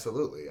 Yeah,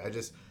 absolutely.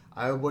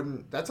 I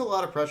wouldn't. That's a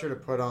lot of pressure to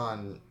put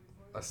on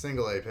a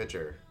single A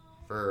pitcher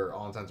for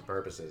all intents and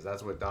purposes.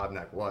 That's what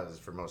Dobnak was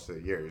for most of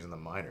the year. He was in the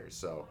minors,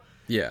 so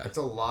Yeah. it's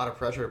a lot of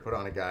pressure to put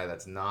on a guy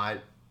that's not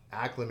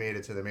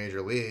acclimated to the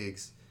major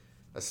leagues,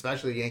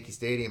 especially Yankee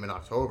Stadium in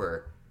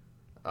October.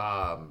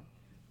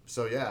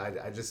 So yeah,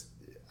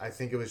 I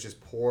think it was just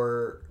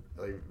poor,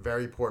 like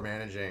very poor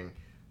managing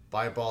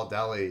by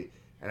Baldelli,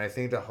 and I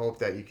think the hope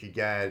that you could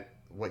get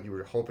what you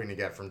were hoping to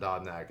get from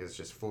Dobnak is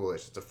just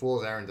foolish. It's a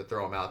fool's errand to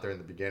throw him out there in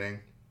the beginning,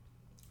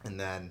 and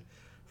then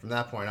from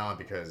that point on,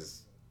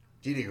 because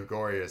Didi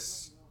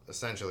Gregorius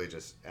essentially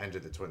just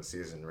ended the Twins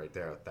season right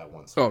there at that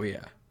one spot. Oh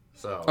yeah.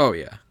 So Oh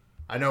yeah.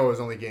 I know it was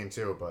only game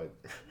 2, but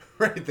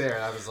right there,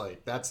 I was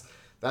like, that's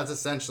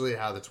essentially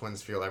how the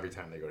Twins feel every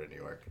time they go to New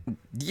York.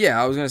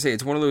 Yeah, I was gonna say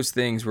it's one of those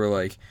things where,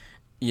 like,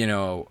 you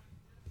know,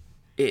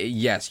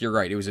 yes, you're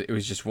right. It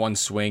was just one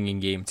swing in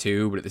game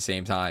 2, but at the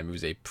same time, it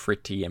was a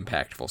pretty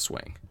impactful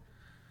swing.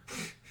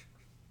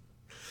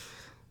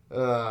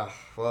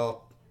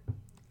 Well,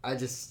 I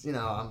just,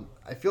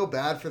 I feel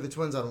bad for the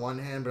Twins on one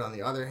hand, but on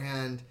the other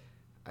hand,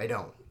 I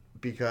don't,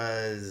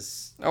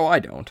 because Oh, I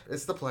don't.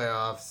 it's the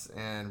playoffs,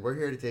 and we're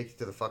here to take you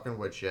to the fucking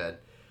woodshed.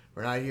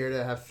 We're not here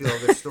to have feel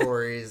good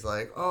stories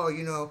like, oh,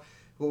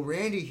 well,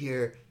 Randy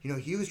here,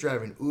 he was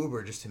driving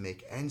Uber just to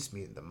make ends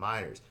meet in the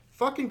minors.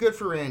 Fucking good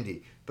for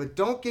Randy. But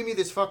don't give me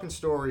this fucking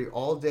story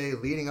all day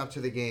leading up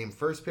to the game.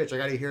 First pitch, I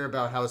got to hear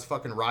about how his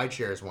fucking ride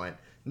shares went.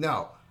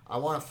 No. I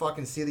want to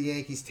fucking see the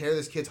Yankees tear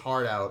this kid's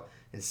heart out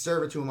and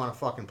serve it to him on a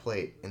fucking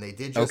plate. And they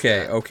did just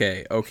that.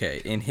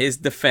 Okay. In his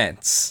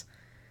defense,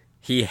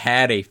 he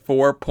had a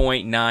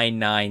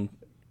 4.99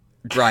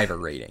 driver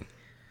rating.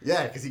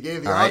 Yeah, because he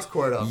gave the All odds right?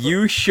 cord up.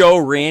 You show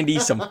Randy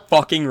some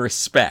fucking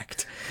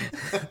respect.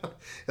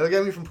 He'll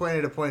get me from point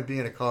A to point B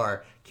in a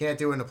car. Can't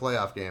do it in a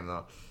playoff game,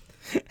 though.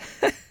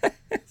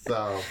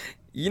 So,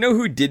 You know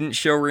who didn't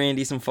show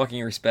Randy some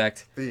fucking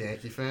respect? the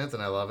Yankee fans,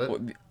 and I love it.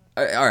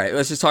 All right,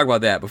 let's just talk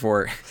about that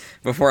before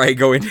I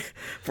go into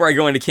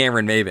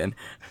Cameron Maven.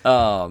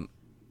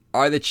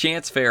 Are the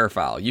chants fair or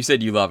foul? You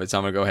said you love it, so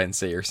I'm gonna go ahead and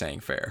say you're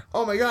saying fair.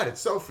 Oh my god, it's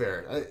so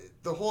fair.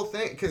 The whole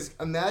thing, because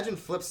imagine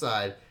flip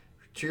side,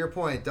 to your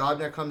point,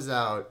 Dobnak comes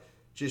out,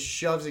 just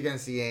shoves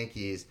against the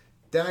Yankees.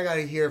 Then I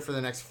gotta hear for the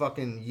next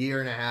fucking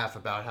year and a half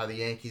about how the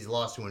Yankees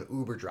lost to an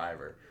Uber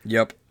driver.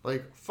 Yep.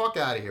 Like, fuck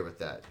out of here with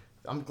that.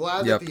 I'm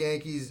glad Yep. that the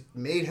Yankees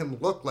made him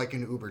look like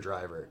an Uber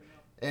driver.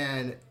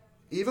 And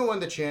even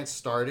when the chants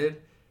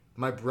started,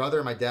 my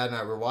brother, my dad, and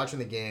I were watching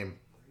the game.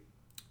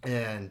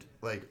 And,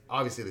 like,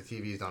 obviously the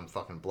TV's on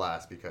fucking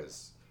blast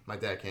because my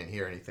dad can't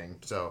hear anything.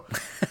 So,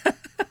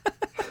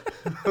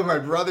 my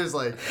brother's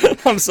like...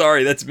 I'm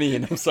sorry, that's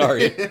mean. I'm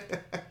sorry.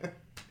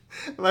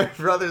 My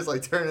brother's,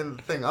 like, turning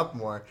the thing up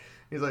more.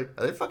 He's like,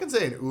 are they fucking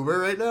saying Uber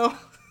right now?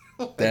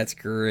 That's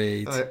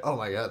great. I'm like, oh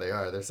my god, they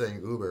are. They're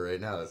saying Uber right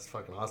now. That's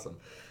fucking awesome.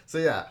 So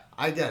yeah,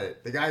 I get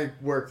it. The guy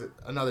worked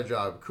another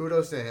job.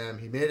 Kudos to him.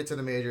 He made it to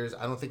the majors.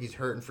 I don't think he's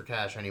hurting for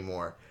cash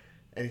anymore.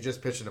 And he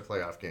just pitched in a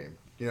playoff game.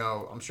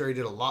 I'm sure he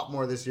did a lot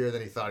more this year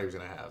than he thought he was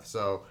going to have.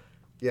 So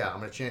yeah, I'm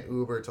going to chant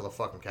Uber till the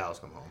fucking cows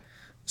come home.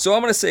 So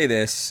I'm gonna say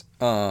this,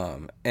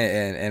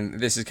 and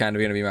this is kind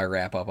of gonna be my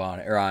wrap up on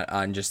it, or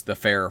on just the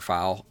fair or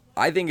foul.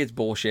 I think it's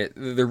bullshit.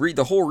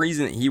 The whole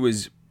reason that he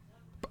was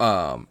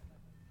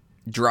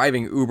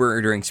driving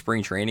Uber during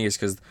spring training is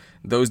because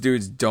those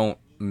dudes don't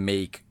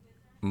make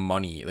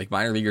money. Like,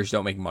 minor leaguers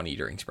don't make money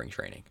during spring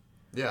training.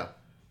 Yeah.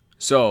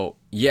 So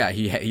yeah,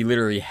 he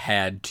literally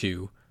had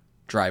to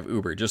drive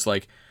Uber. Just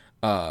like,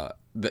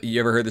 you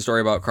ever heard the story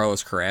about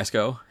Carlos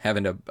Carrasco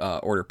having to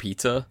order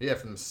pizza? Yeah,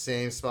 from the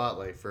same spot,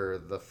 like, for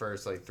the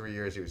first, 3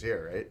 years he was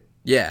here, right?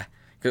 Yeah.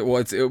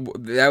 Well,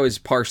 that was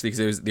partially because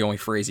it was the only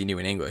phrase he knew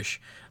in English,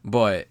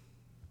 but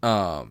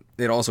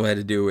it also had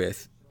to do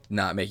with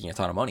not making a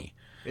ton of money.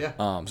 Yeah.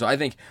 So I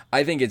think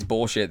it's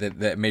bullshit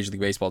that Major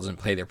League Baseball doesn't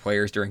play their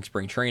players during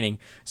spring training.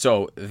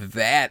 So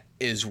that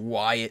is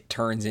why it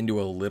turns into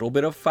a little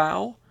bit of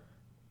foul.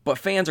 But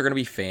fans are going to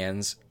be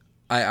fans.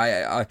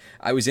 I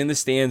was in the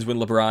stands when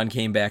LeBron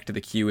came back to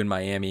the Q in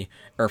Miami,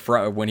 or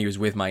when he was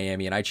with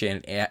Miami, and I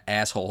chanted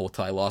asshole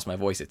until I lost my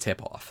voice at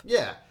tip-off.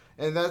 Yeah.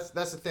 And that's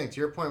the thing. To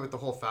your point with the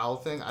whole foul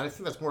thing, I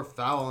think that's more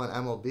foul on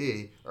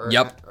MLB.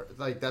 Yep.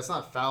 That's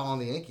not foul on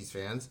the Yankees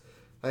fans.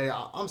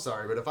 I'm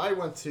sorry, but if I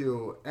went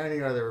to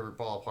any other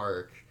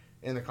ballpark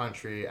in the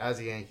country as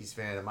a Yankees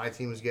fan and my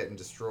team was getting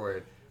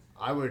destroyed,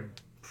 I would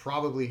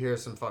probably hear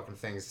some fucking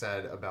things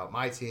said about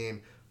my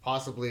team,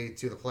 possibly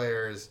to the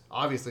players,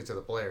 obviously to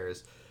the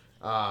players.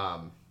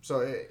 So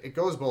it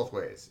goes both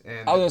ways.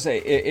 And I was going to say,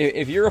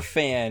 if you're a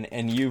fan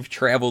and you've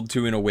traveled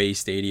to an away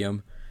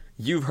stadium,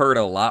 you've heard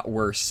a lot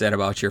worse said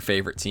about your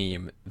favorite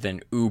team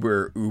than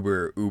Uber.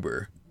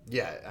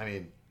 yeah, I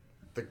mean,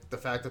 the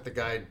fact that the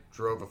guy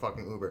drove a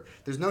fucking Uber.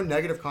 There's no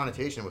negative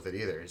connotation with it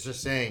either. It's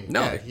just saying,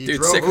 No, yeah, he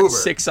dude, drove Uber.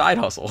 sick side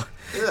hustle.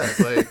 Yeah, it's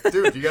like,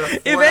 dude, you got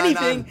a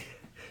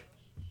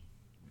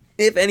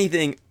If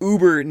anything,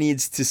 Uber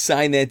needs to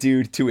sign that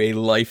dude to a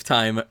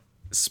lifetime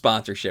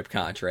sponsorship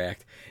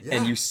contract,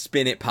 and you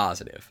spin it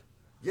positive.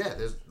 Yeah,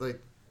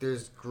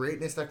 there's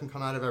greatness that can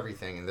come out of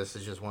everything, and this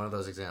is just one of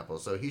those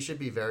examples. So he should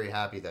be very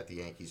happy that the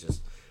Yankees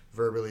just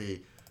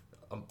verbally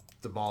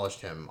demolished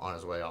him on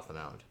his way off the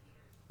mound.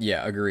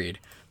 Yeah, agreed.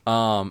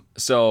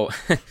 So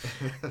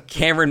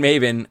Cameron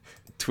Maybin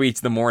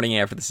tweets the morning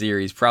after the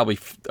series, probably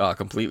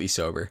completely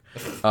sober,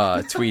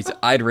 tweets,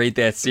 "I'd rate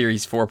that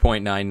series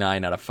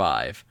 4.99 out of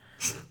 5.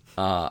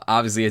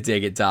 Obviously a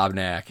dig at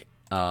Dobnak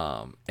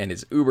and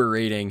his Uber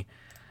rating.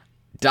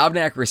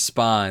 Dobnak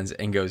responds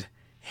and goes,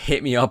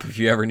 "Hit me up if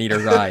you ever need a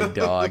ride,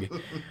 dog,"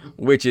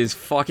 which is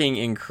fucking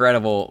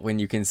incredible when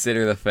you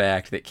consider the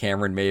fact that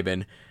Cameron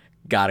Maybin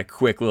got a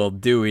quick little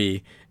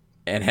Dewey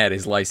and had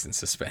his license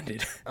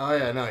suspended. Oh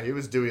yeah, no, he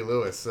was Dewey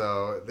Lewis,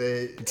 so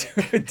they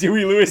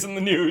Dewey Lewis in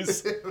the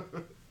news.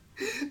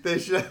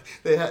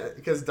 they had,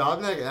 because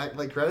Dobnak,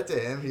 like, credit to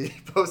him, he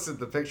posted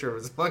the picture of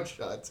his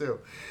mugshot too.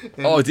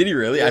 And, oh, did he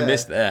really? Yeah. I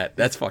missed that.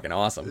 That's fucking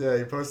awesome. Yeah,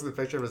 he posted the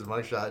picture of his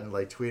mugshot and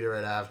like tweeted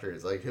right after.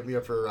 He's like, "Hit me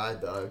up for a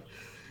ride, dog."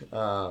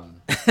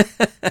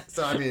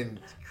 So I mean,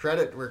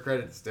 credit where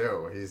credit's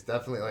due. He's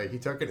definitely, like, he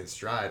took it in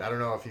stride. I don't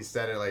know if he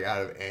said it like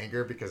out of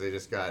anger because they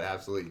just got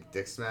absolutely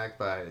dick smacked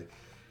by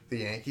the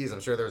Yankees.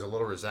 I'm sure there was a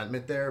little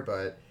resentment there,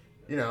 but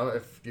you know,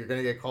 if you're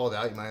gonna get called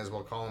out, you might as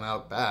well call him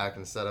out back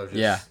instead of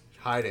just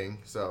hiding.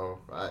 So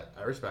I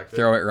respect it.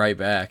 Throw it right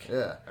back.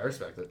 Yeah, I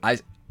respect it.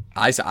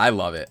 I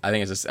love it. I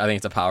think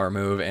it's a power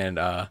move, and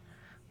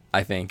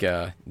I think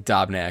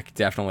Dobnak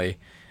definitely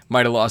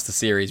might have lost the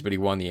series, but he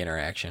won the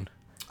interaction.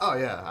 Oh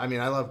yeah, I mean,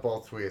 I love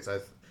both tweets.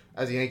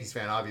 As a Yankees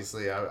fan,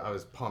 obviously, I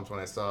was pumped when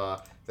I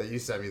saw that you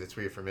sent me the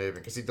tweet from Maven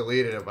because he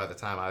deleted it by the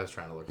time I was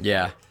trying to look.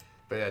 Yeah. For it.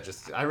 But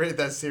yeah, I rated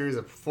that series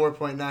a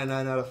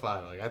 4.99 out of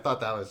 5. Like, I thought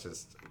that was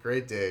just a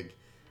great dig.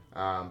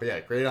 But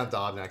yeah, great on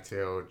Dobnak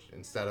too.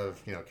 Instead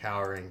of,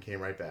 cowering, came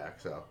right back.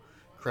 So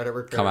credit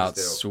where credit's Come out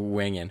due.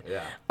 swinging.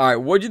 Yeah. All right,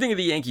 what do you think of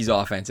the Yankees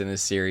offense in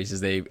this series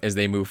as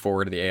they move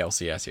forward to the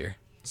ALCS here?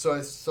 So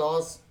I saw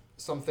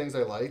some things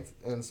I liked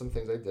and some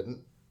things I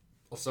didn't.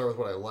 I'll start with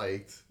what I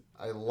liked.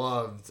 I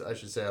loved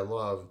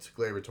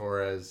Gleyber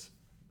Torres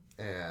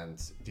and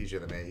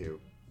DJ LeMahieu.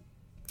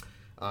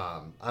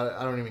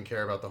 I don't even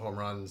care about the home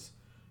runs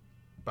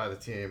by the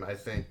team. I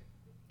think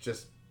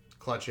just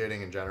clutch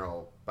hitting in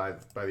general by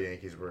the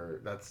Yankees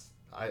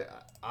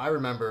I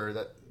remember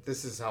that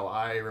this is how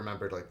I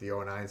remembered like the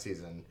 2009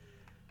 season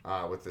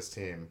with this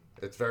team.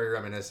 It's very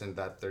reminiscent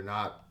that they're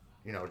not,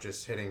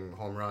 just hitting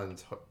home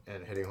runs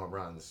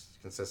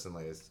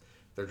consistently.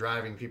 They're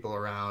driving people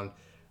around,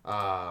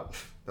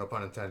 no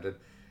pun intended.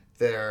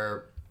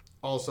 They're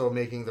also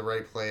making the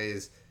right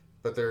plays.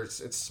 But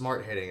it's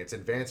smart hitting. It's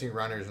advancing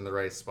runners in the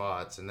right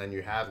spots. And then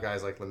you have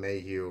guys like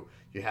LeMahieu.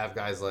 You have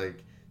guys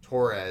like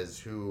Torres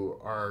who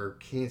are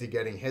keen to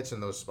getting hits in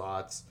those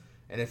spots.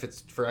 And if it's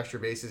for extra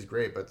bases,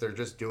 great. But they're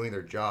just doing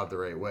their job the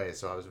right way.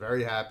 So I was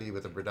very happy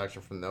with the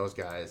production from those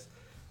guys.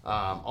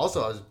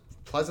 Also, I was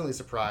pleasantly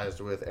surprised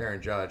with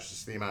Aaron Judge,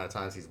 just the amount of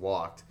times he's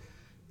walked.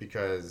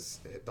 Because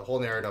the whole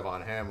narrative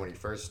on him when he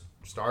first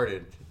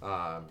started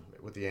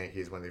with the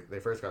Yankees, when they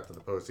first got to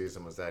the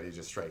postseason, was that he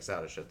just strikes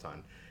out a shit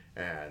ton.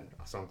 And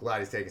so I'm glad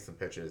he's taking some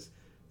pitches.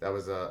 That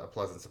was a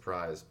pleasant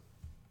surprise.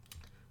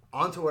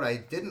 On to what I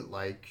didn't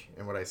like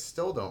and what I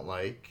still don't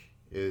like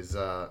is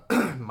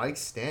Mike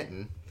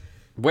Stanton.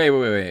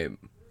 Wait.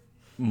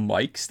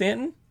 Mike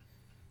Stanton?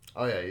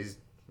 Oh, yeah.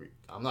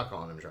 I'm not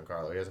calling him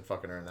Giancarlo. He hasn't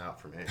fucking earned that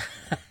for me.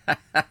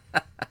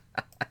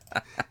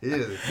 He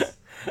is.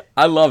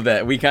 I love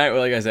that. We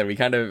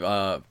kind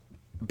of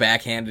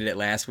backhanded it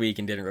last week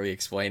and didn't really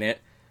explain it.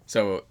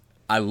 So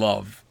I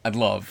love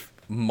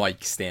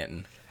Mike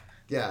Stanton.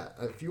 Yeah,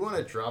 if you want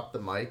to drop the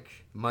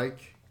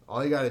Mike,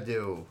 all you got to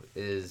do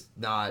is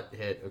not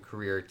hit a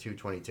career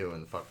 222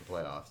 in the fucking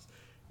playoffs.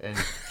 And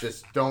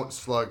just don't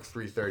slug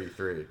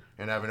 333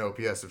 and have an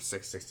OPS of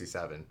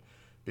 667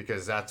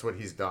 because that's what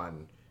he's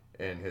done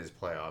in his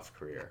playoff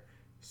career.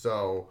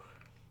 So,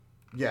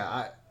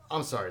 yeah,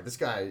 I'm sorry. This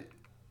guy,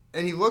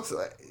 and he looks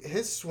like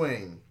his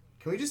swing.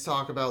 Can we just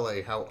talk about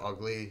like how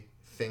ugly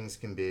things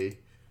can be?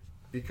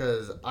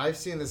 Because I've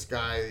seen this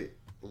guy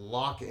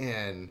lock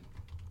in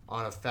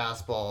on a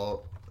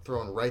fastball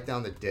thrown right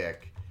down the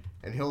dick,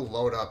 and he'll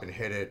load up and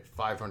hit it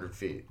 500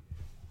 feet.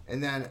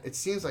 And then it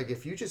seems like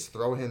if you just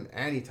throw him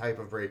any type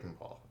of breaking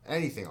ball,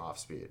 anything off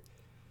speed,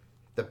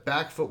 the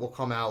back foot will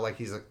come out like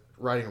he's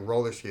riding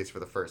roller skates for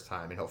the first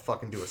time, and he'll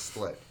fucking do a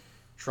split,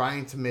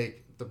 trying to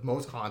make the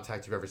most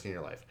contact you've ever seen in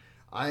your life.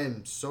 I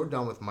am so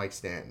done with Mike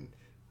Stanton.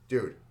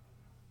 Dude,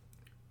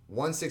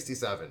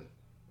 167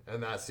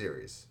 in that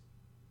series.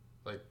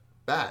 Like,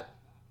 bad.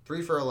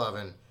 3 for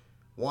 11,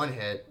 1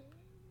 hit.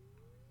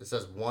 It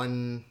says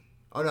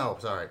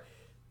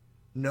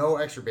no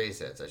extra base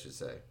hits, I should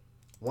say.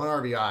 1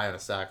 RBI on a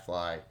sac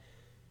fly,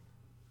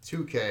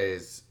 2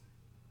 Ks,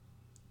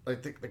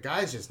 like the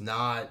guy's just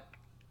not.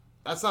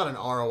 That's not an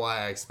ROI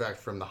I expect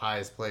from the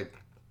highest paid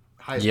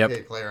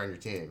player on your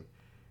team.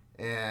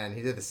 And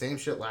he did the same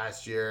shit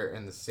last year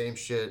and the same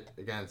shit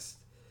against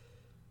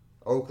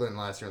Oakland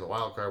last year in the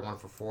wild card. 1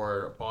 for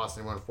 4.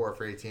 Boston won 4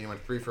 for 18.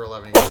 Went 3 for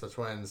 11 against the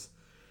Twins.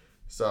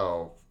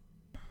 So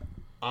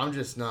I'm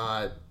just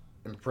not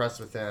impressed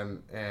with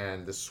him.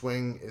 And the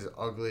swing is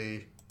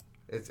ugly.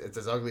 It's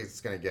as ugly as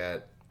it's gonna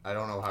get. I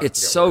don't know how.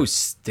 It's so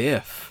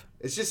stiff.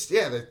 It's just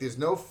there's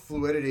no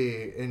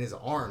fluidity in his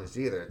arms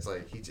either. It's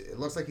like it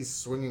looks like he's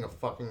swinging a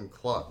fucking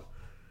club.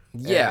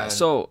 Yeah. And,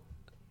 So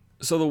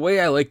the way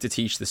I like to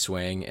teach the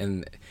swing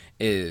and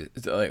is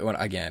like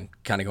again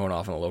kind of going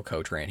off on a little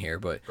coach rant here,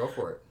 but go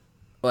for it.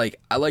 Like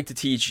I like to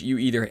teach you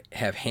either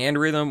have hand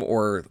rhythm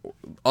or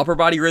upper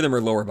body rhythm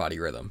or lower body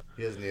rhythm.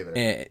 He has neither.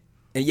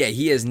 And yeah,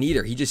 he has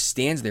neither. He just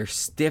stands there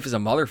stiff as a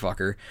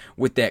motherfucker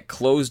with that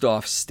closed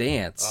off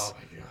stance. Oh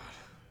my god.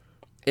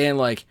 And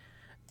like,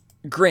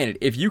 granted,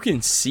 if you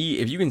can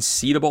see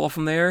the ball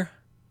from there,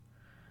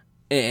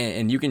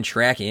 and you can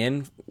track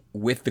in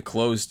with the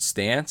closed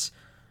stance,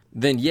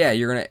 then yeah,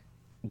 you're gonna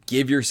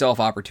give yourself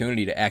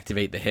opportunity to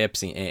activate the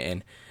hips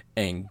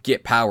and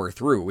get power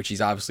through, which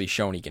he's obviously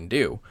shown he can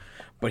do.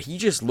 But he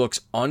just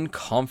looks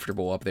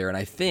uncomfortable up there, and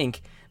I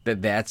think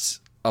that's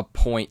a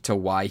point to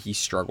why he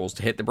struggles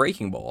to hit the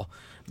breaking ball,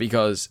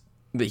 because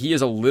he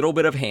has a little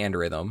bit of hand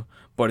rhythm,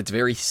 but it's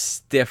very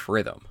stiff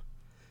rhythm.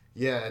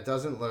 Yeah, it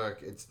doesn't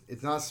look.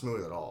 It's not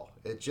smooth at all.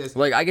 It just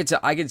like I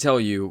could tell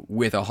you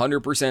with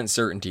 100%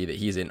 certainty that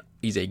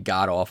he's a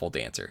god awful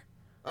dancer.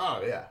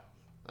 Oh yeah,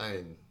 I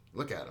mean,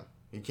 look at him.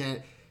 He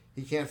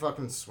can't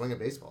fucking swing a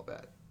baseball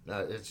bat.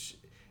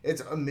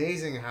 It's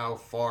amazing how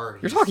far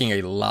you're talking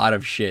a lot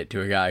of shit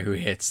to a guy who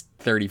hits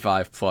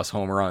 35 plus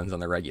home runs on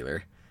the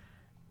regular.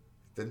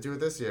 Didn't do it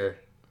this year,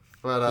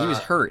 but he was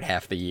hurt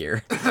half the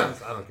year. I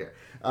don't care.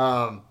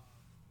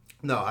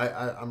 No,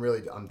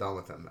 I'm done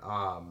with him.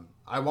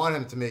 I want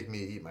him to make me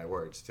eat my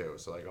words too.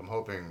 So like I'm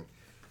hoping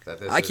that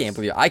this. I can't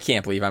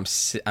believe I'm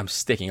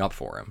sticking up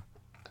for him.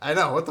 I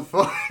know, what the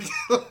fuck.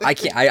 I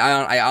can't.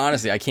 I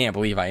honestly I can't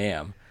believe I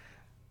am,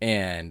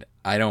 and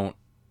I don't.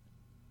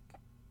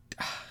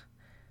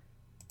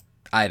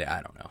 I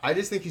don't know. I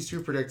just think he's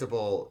too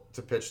predictable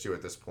to pitch to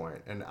at this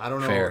point, and I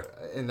don't know. Fair.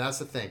 And that's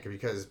the thing,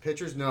 because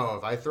pitchers know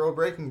if I throw a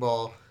breaking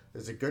ball,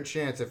 there's a good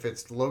chance if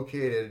it's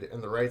located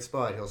in the right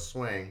spot, he'll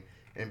swing.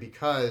 And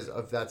because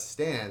of that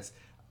stance,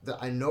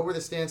 I know where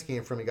the stance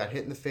came from. He got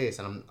hit in the face,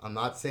 and I'm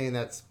not saying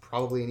that's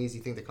probably an easy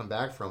thing to come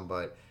back from,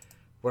 but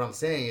what I'm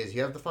saying is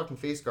you have the fucking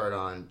face guard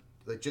on,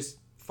 like just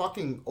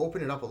fucking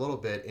open it up a little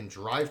bit and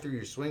drive through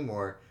your swing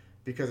more,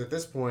 because at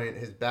this point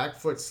his back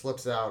foot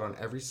slips out on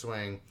every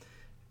swing.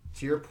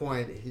 To your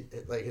point,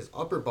 his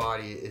upper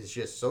body is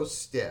just so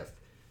stiff.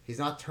 He's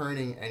not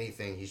turning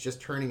anything. He's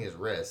just turning his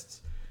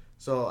wrists.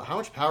 So how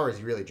much power is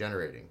he really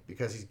generating?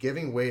 Because he's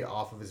giving weight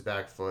off of his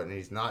back foot, and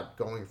he's not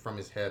going from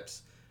his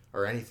hips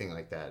or anything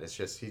like that. It's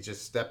just he's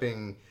just stepping.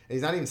 And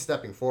he's not even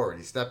stepping forward.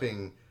 He's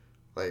stepping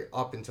like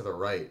up and to the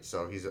right.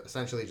 So he's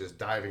essentially just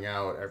diving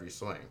out every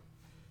swing.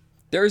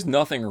 There's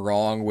nothing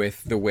wrong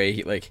with the way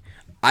he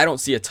I don't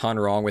see a ton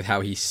wrong with how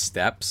he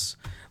steps.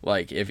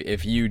 Like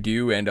if you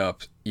do end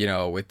up,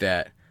 with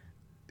that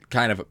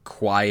kind of a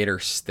quieter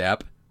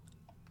step,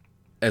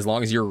 as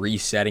long as you're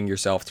resetting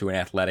yourself to an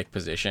athletic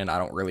position, I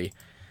don't really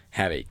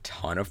have a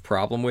ton of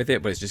problem with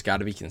it, but it's just got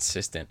to be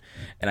consistent.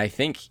 And I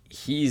think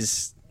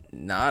he's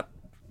not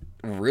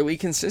really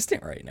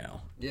consistent right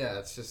now. Yeah,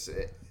 it's just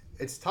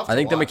it's tough. I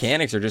think watch. the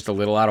mechanics are just a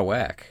little out of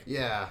whack.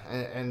 Yeah,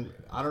 and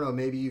I don't know,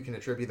 maybe you can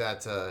attribute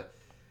that to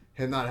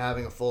him not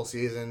having a full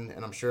season,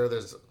 and I'm sure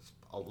there's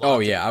a lot. Oh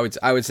yeah,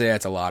 I would say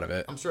that's a lot of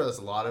it. I'm sure that's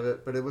a lot of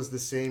it, but it was the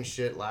same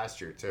shit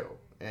last year too.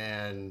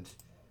 And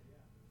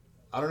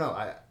I don't know,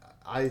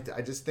 I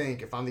just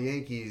think if I'm the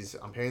Yankees,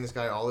 I'm paying this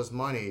guy all his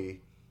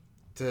money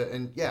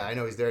and yeah, I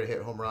know he's there to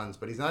hit home runs,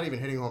 but he's not even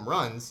hitting home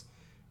runs.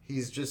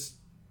 He's just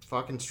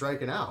fucking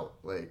striking out.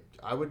 Like,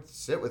 I would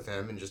sit with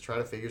him and just try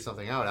to figure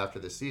something out after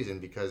this season,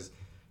 because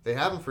they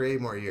have him for 8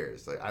 more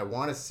years. Like, I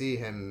want to see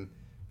him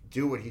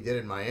do what he did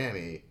in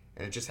Miami,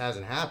 and it just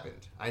hasn't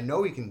happened. I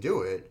know he can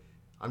do it.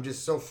 I'm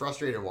just so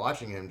frustrated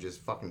watching him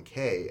just fucking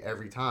K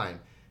every time.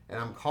 And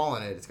I'm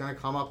calling it. It's going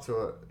to come up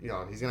to he's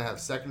going to have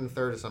second and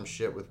third or some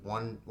shit with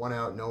one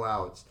out, no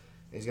outs.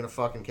 And he's going to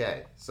fucking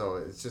K. So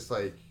it's just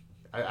like,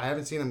 I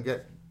haven't seen him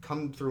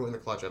come through in the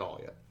clutch at all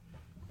yet.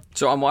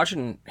 So I'm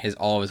watching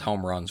all of his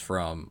home runs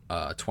from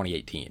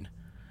 2018.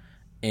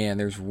 And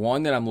there's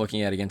one that I'm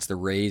looking at against the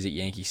Rays at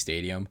Yankee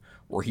Stadium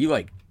where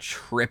he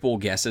triple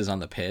guesses on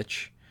the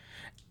pitch.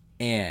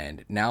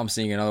 And now I'm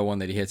seeing another one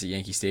that he hits at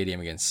Yankee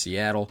Stadium against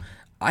Seattle.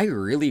 I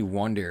really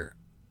wonder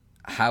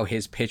how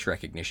his pitch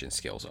recognition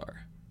skills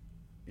are.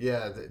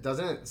 Yeah,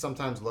 doesn't it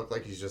sometimes look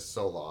like he's just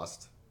so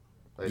lost?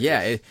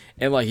 Yeah,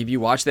 and if you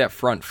watch that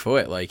front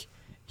foot,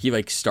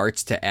 he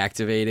starts to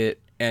activate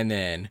it and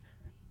then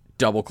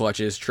double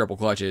clutches, triple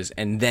clutches,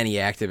 and then he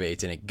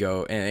activates and it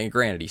go. And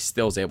granted, he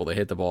still is able to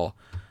hit the ball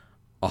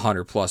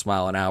 100+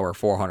 mile an hour,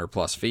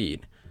 400+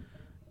 feet.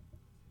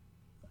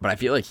 but I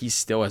feel like he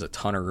still has a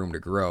ton of room to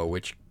grow,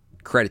 which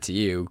credit to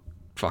you,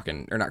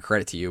 or not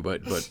credit to you,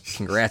 but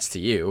congrats to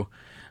you.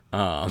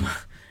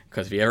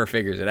 Because if he ever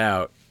figures it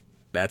out,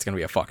 that's going to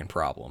be a fucking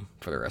problem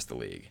for the rest of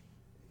the league.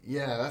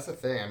 Yeah, that's the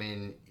thing. I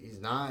mean, he's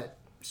not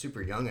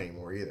super young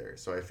anymore either,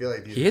 so I feel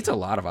like he hits a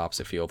lot of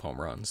opposite field home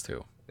runs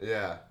too.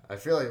 Yeah, I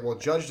feel like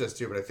Judge does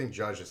too, but I think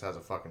Judge just has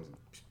a fucking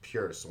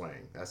pure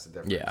swing. That's the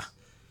difference. Yeah.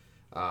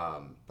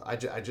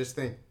 I just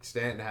think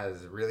Stanton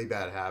has really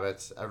bad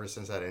habits ever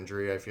since that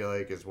injury. I feel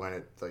like is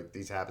when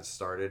these habits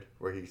started,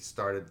 where he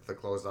started the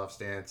closed off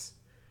stance,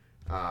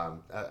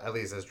 at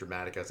least as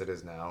dramatic as it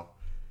is now.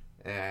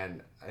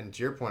 And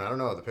to your point, I don't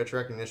know, the pitch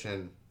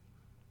recognition,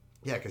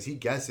 yeah, because he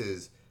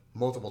guesses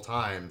multiple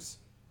times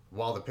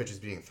while the pitch is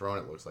being thrown.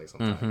 It looks like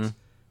sometimes. Mm-hmm.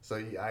 So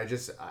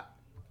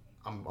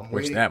I'm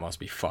Which waiting. That must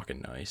be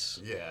fucking nice.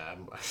 Yeah.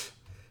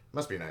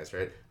 Must be nice,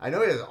 right? I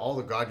know he has all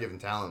the God-given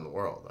talent in the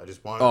world. I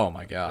just want. Oh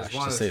my gosh,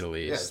 to say the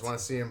least. Yeah, I just want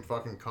to see him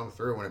fucking come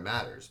through when it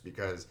matters,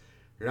 because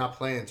you're not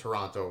playing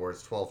Toronto where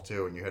it's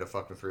 12-2 and you hit a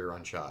fucking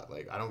 3-run shot.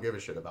 Like, I don't give a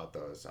shit about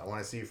those. I want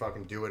to see you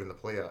fucking do it in the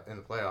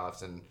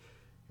playoffs and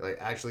like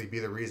actually be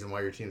the reason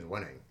why your team's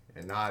winning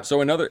and not.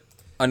 So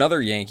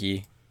another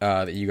Yankee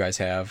that you guys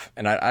have,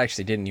 and I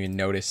actually didn't even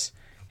notice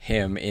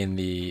him in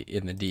the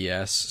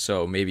DS.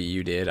 So maybe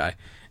you did.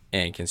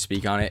 And can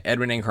speak on it.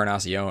 Edwin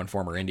Encarnacion,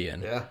 former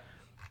Indian. Yeah.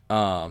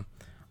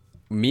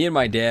 Me and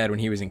my dad, when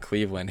he was in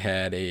Cleveland,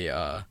 had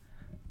a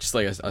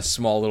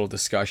small little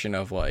discussion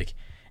of like,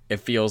 it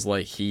feels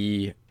like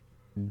he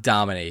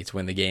dominates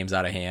when the game's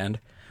out of hand.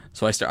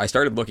 So I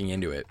started looking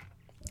into it,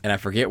 and I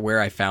forget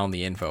where I found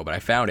the info, but I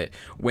found it.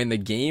 When the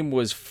game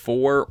was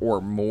 4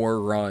 or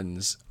more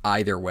runs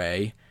either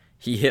way,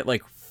 he hit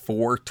like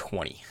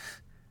 420.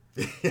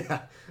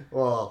 Yeah.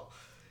 Well.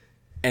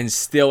 And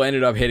still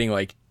ended up hitting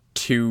like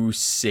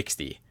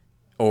 260.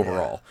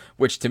 Overall,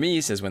 which to me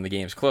says when the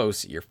game's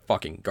close, you're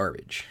fucking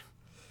garbage.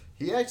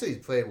 He actually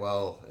played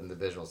well in the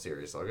divisional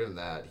series, so I'll give him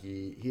that.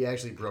 He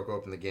actually broke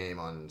open the game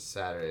on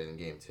Saturday in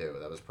Game 2.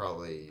 That was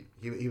probably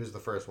he was the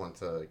first one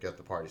to get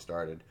the party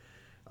started.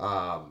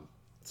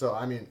 So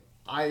I mean,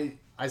 I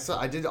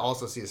did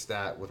also see a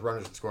stat with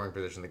runners in scoring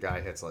position. The guy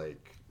hits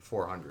like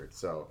 400.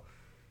 So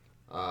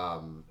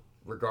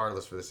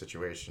regardless for the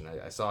situation,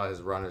 I saw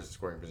his runners in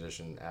scoring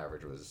position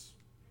average was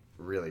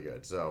really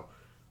good. So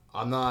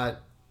I'm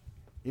not.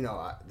 You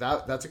know,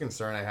 that's a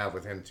concern I have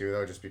with him too,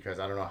 though, just because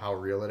I don't know how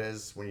real it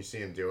is when you see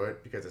him do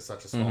it, because it's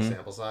such a small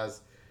sample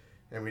size,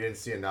 and we didn't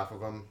see enough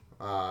of him,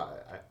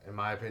 in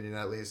my opinion,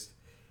 at least.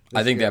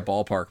 I think that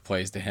ballpark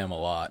plays to him a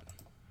lot.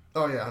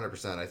 Oh yeah,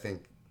 100%. I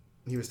think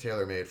he was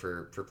tailor-made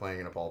for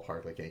playing in a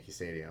ballpark like Yankee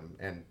Stadium,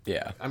 and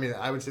yeah, I mean,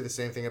 I would say the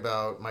same thing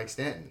about Mike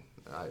Stanton.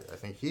 I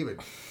think he would.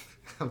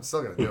 I'm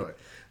still gonna do it.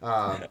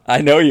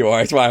 I know you are.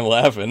 That's why I'm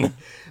laughing.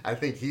 I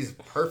think he's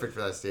perfect for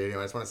that stadium.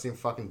 I just want to see him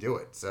fucking do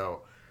it.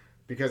 So.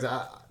 Because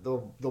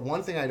the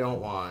one thing I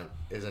don't want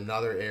is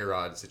another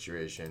A-Rod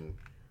situation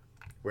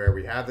where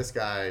we have this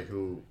guy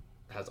who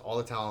has all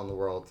the talent in the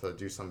world to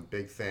do some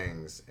big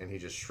things, and he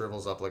just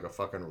shrivels up like a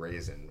fucking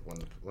raisin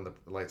when the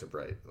lights are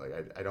bright. Like,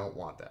 I don't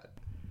want that.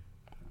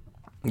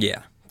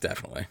 Yeah,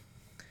 definitely.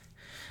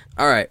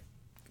 All right,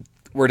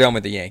 we're done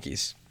with the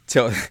Yankees.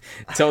 Till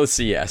the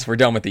CS, we're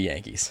done with the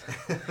Yankees.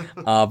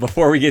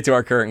 Before we get to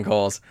our curtain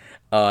calls,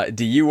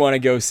 do you want to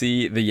go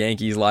see the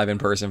Yankees live in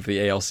person for the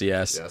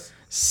ALCS? Yes.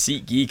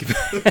 SeatGeek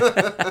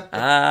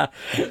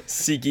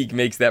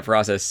makes that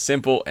process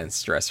simple and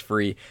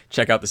stress-free.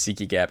 Check out the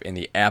SeatGeek app in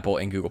the Apple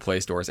and Google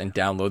Play stores and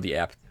download the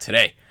app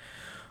today.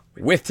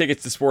 With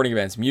tickets to sporting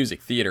events,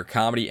 music, theater,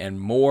 comedy, and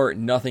more,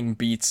 nothing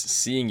beats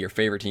seeing your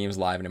favorite teams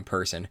live and in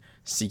person.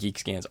 SeatGeek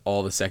scans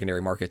all the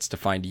secondary markets to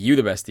find you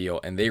the best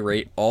deal, and they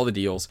rate all the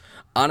deals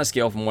on a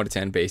scale from 1 to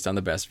 10 based on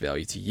the best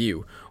value to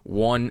you.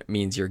 1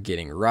 means you're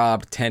getting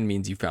robbed. 10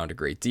 means you found a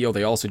great deal.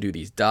 They also do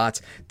these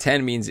dots.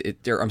 10 means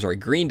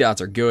green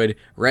dots are good,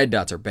 red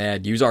dots are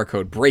bad. Use our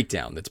code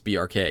BREAKDOWN, that's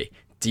BRK.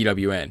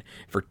 DWN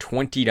for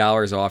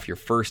 $20 off your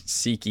first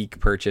SeatGeek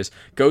purchase.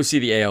 Go see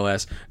the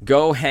ALS.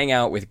 Go hang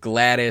out with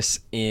Gladys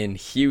in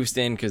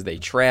Houston because they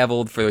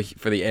traveled for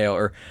the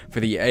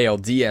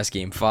ALDS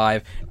Game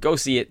 5. Go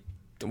see it.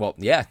 Well,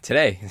 yeah,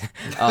 today.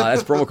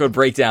 That's promo code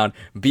BREAKDOWN.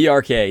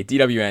 BRK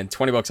DWN.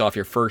 $20 off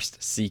your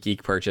first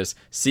SeatGeek purchase.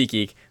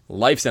 SeatGeek,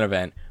 life's an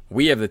event.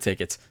 We have the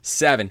tickets.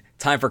 7.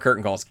 Time for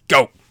curtain calls.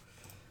 Go.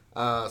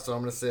 So I'm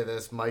gonna say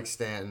this, Mike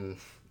Stanton.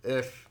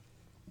 If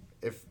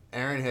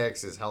Aaron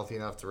Hicks is healthy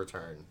enough to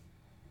return,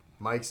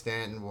 Mike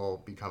Stanton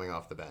will be coming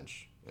off the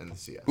bench in the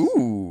CS.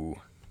 Ooh.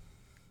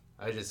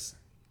 I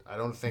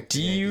don't think the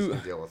Yankees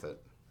can deal with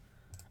it.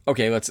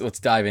 Okay, let's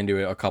dive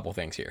into a couple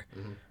things here.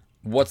 Mm-hmm.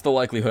 What's the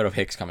likelihood of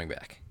Hicks coming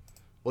back?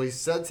 Well, he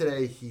said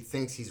today he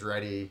thinks he's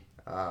ready,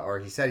 or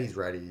he said he's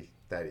ready.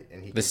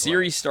 The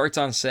series starts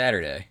on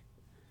Saturday.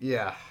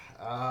 Yeah,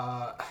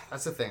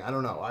 that's the thing. I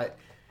don't know.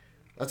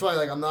 That's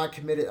why I'm not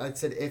committed. I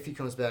said if he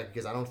comes back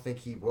because I don't think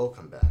he will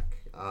come back.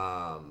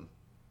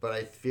 But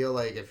I feel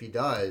like if he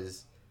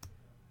does,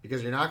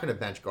 because you're not going to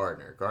bench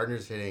Gardner.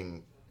 Gardner's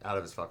hitting out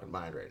of his fucking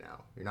mind right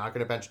now. You're not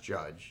going to bench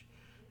Judge.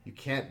 You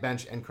can't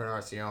bench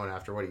Encarnacion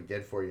after what he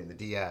did for you in the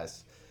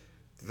DS.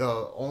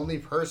 The only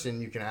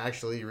person you can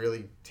actually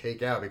really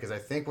take out, because I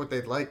think what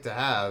they'd like to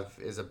have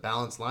is a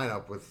balanced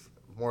lineup with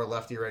more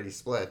lefty-righty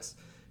splits.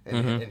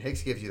 And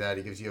Hicks gives you that.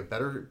 He gives you a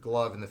better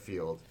glove in the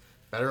field,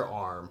 better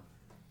arm.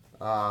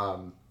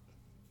 And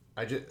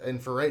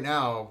for right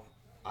now,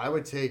 I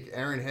would take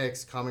Aaron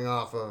Hicks coming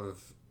off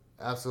of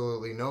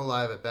absolutely no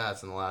live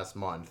at-bats in the last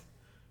month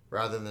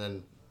rather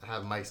than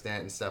have Mike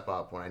Stanton step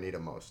up when I need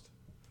him most.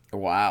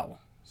 Wow.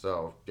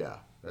 So, yeah.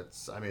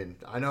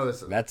 I know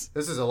this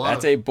is a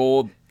lot. That's a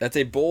bold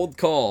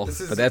call,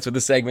 but that's what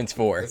the segment's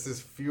for. This is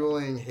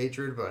fueling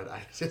hatred, but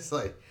I just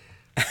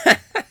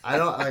I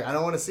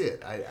don't want to see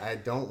it. I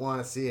don't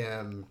want to see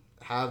him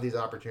have these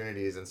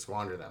opportunities and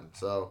squander them.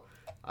 So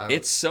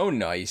it's so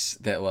nice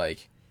that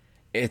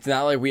it's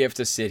not like we have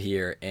to sit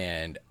here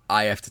and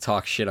I have to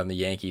talk shit on the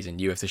Yankees and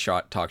you have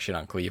to talk shit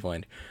on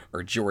Cleveland,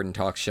 or Jordan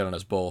talks shit on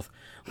us both.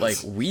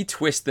 We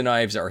twist the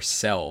knives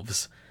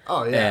ourselves.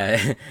 Oh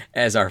yeah,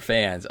 as our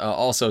fans.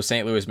 Also,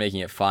 St. Louis making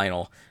it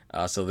final,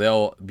 so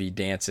they'll be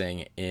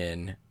dancing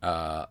in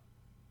L.A. ?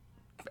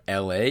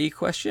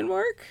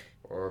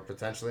 Or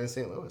potentially in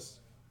St. Louis.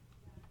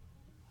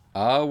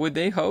 Would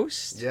they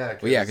host? Yeah.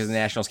 Because the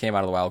Nationals came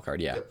out of the wild card.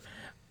 Yeah.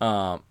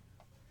 Yep.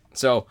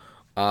 So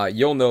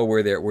you'll know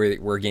where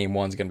Game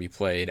 1's going to be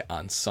played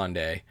on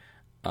Sunday.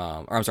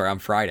 On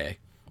Friday.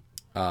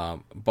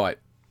 But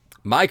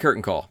my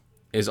curtain call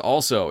is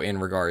also in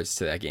regards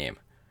to that game.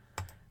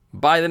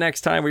 By the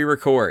next time we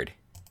record,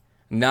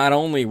 not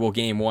only will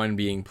Game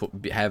 1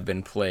 have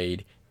been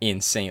played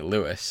in St.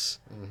 Louis,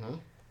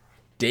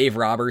 Dave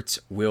Roberts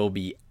will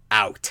be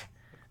out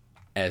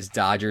as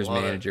Dodgers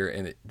manager,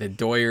 and the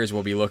Doyers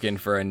will be looking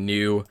for a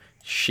new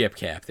ship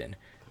captain.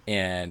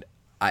 And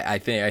I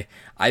think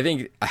I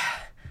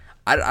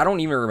don't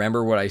even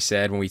remember what I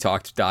said when we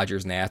talked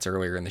Dodgers Nats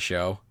earlier in the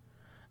show.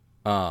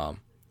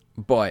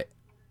 But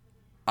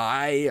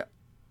I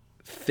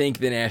think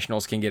the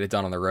Nationals can get it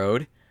done on the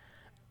road.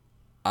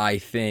 I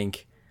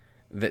think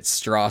that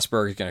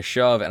Strasburg is going to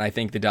shove, and I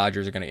think the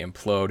Dodgers are going to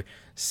implode.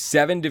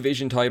 7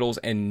 division titles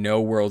and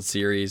no World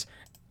Series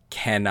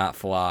cannot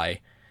fly.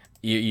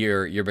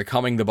 You're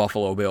becoming the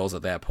Buffalo Bills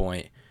at that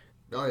point.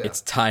 Oh, yeah. It's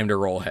time to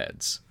roll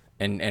heads.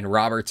 And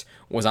Roberts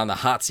was on the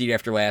hot seat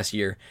after last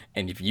year,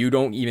 and if you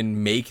don't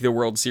even make the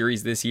World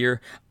Series this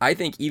year, I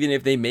think even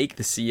if they make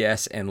the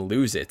CS and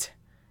lose it,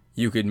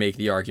 you could make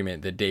the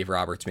argument that Dave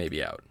Roberts may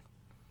be out.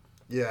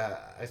 Yeah,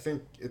 I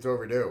think it's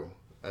overdue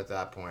at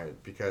that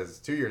point, because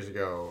 2 years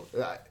ago,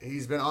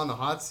 he's been on the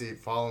hot seat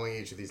following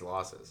each of these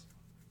losses.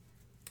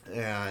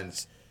 And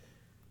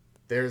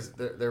there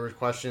were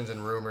questions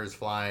and rumors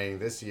flying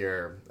this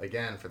year,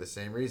 again, for the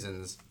same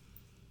reasons.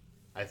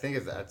 I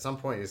think at some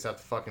point you just have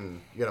to you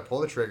got to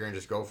pull the trigger and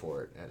just go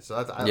for it. And so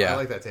I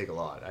like that take a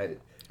lot. I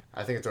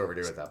think it's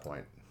overdue at that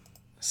point.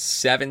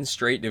 7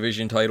 straight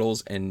division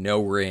titles and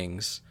no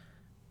rings.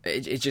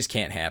 It just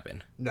can't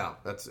happen. No,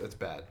 it's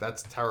bad.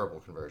 That's terrible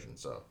conversion.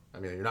 So,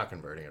 you're not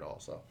converting at all.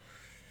 So,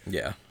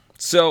 yeah.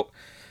 So,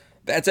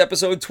 that's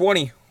episode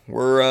 20.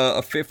 We're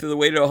a fifth of the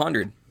way to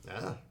 100.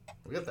 Yeah,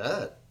 look at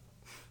that.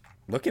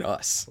 Look at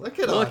us. Look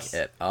at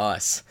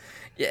us.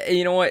 Yeah,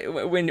 you know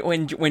what?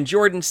 When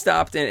Jordan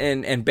stopped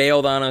and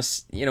bailed on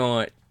us, you know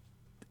what?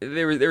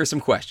 There were some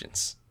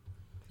questions.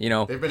 You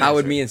know, how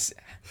would me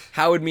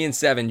and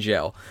Seven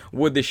gel?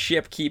 Would the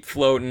ship keep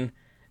floating?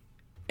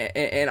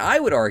 And I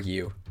would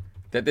argue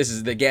that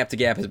the Gap to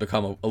Gap has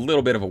become a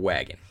little bit of a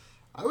wagon.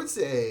 I would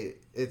say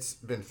it's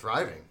been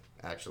thriving,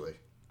 actually.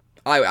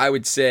 I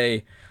would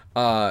say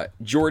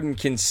Jordan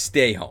can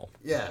stay home.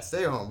 Yeah,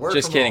 stay home. Work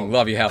Just from kidding. home.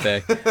 Love you,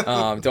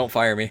 Halpe. Don't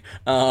fire me.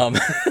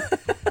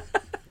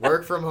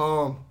 Work from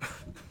home.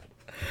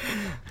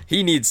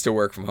 He needs to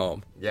work from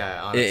home.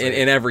 Yeah,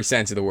 honestly. In every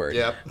sense of the word.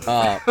 Yep.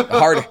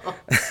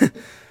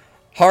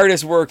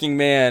 Hardest working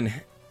man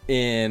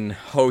in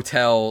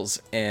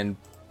hotels and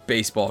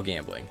baseball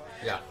gambling.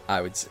 Yeah.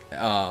 I would say.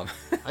 I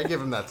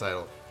give him that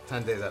title.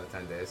 10 days out of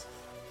 10 days.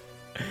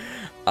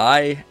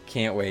 I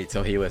can't wait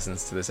till he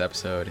listens to this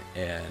episode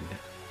and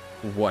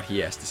what he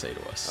has to say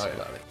to us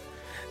about it.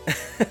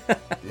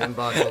 The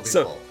inbox will be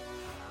full.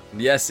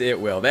 Yes, it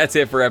will. That's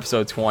it for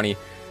episode 20.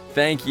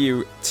 Thank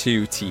you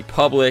to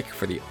TeePublic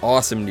for the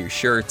awesome new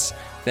shirts.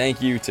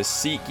 Thank you to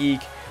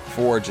SeatGeek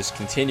for just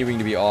continuing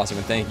to be awesome.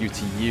 And thank you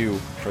to you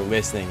for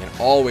listening and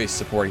always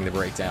supporting the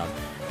breakdown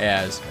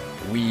as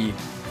we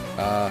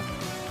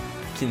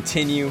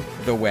continue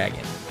the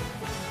wagon.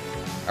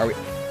 Are we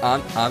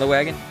on the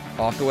wagon?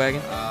 Off the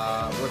wagon?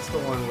 What's the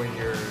one when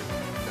you're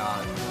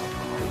not?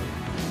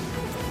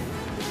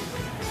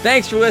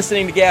 Thanks for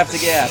listening to Gap to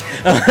Gap.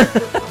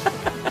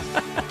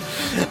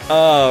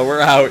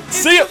 We're out.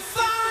 See ya!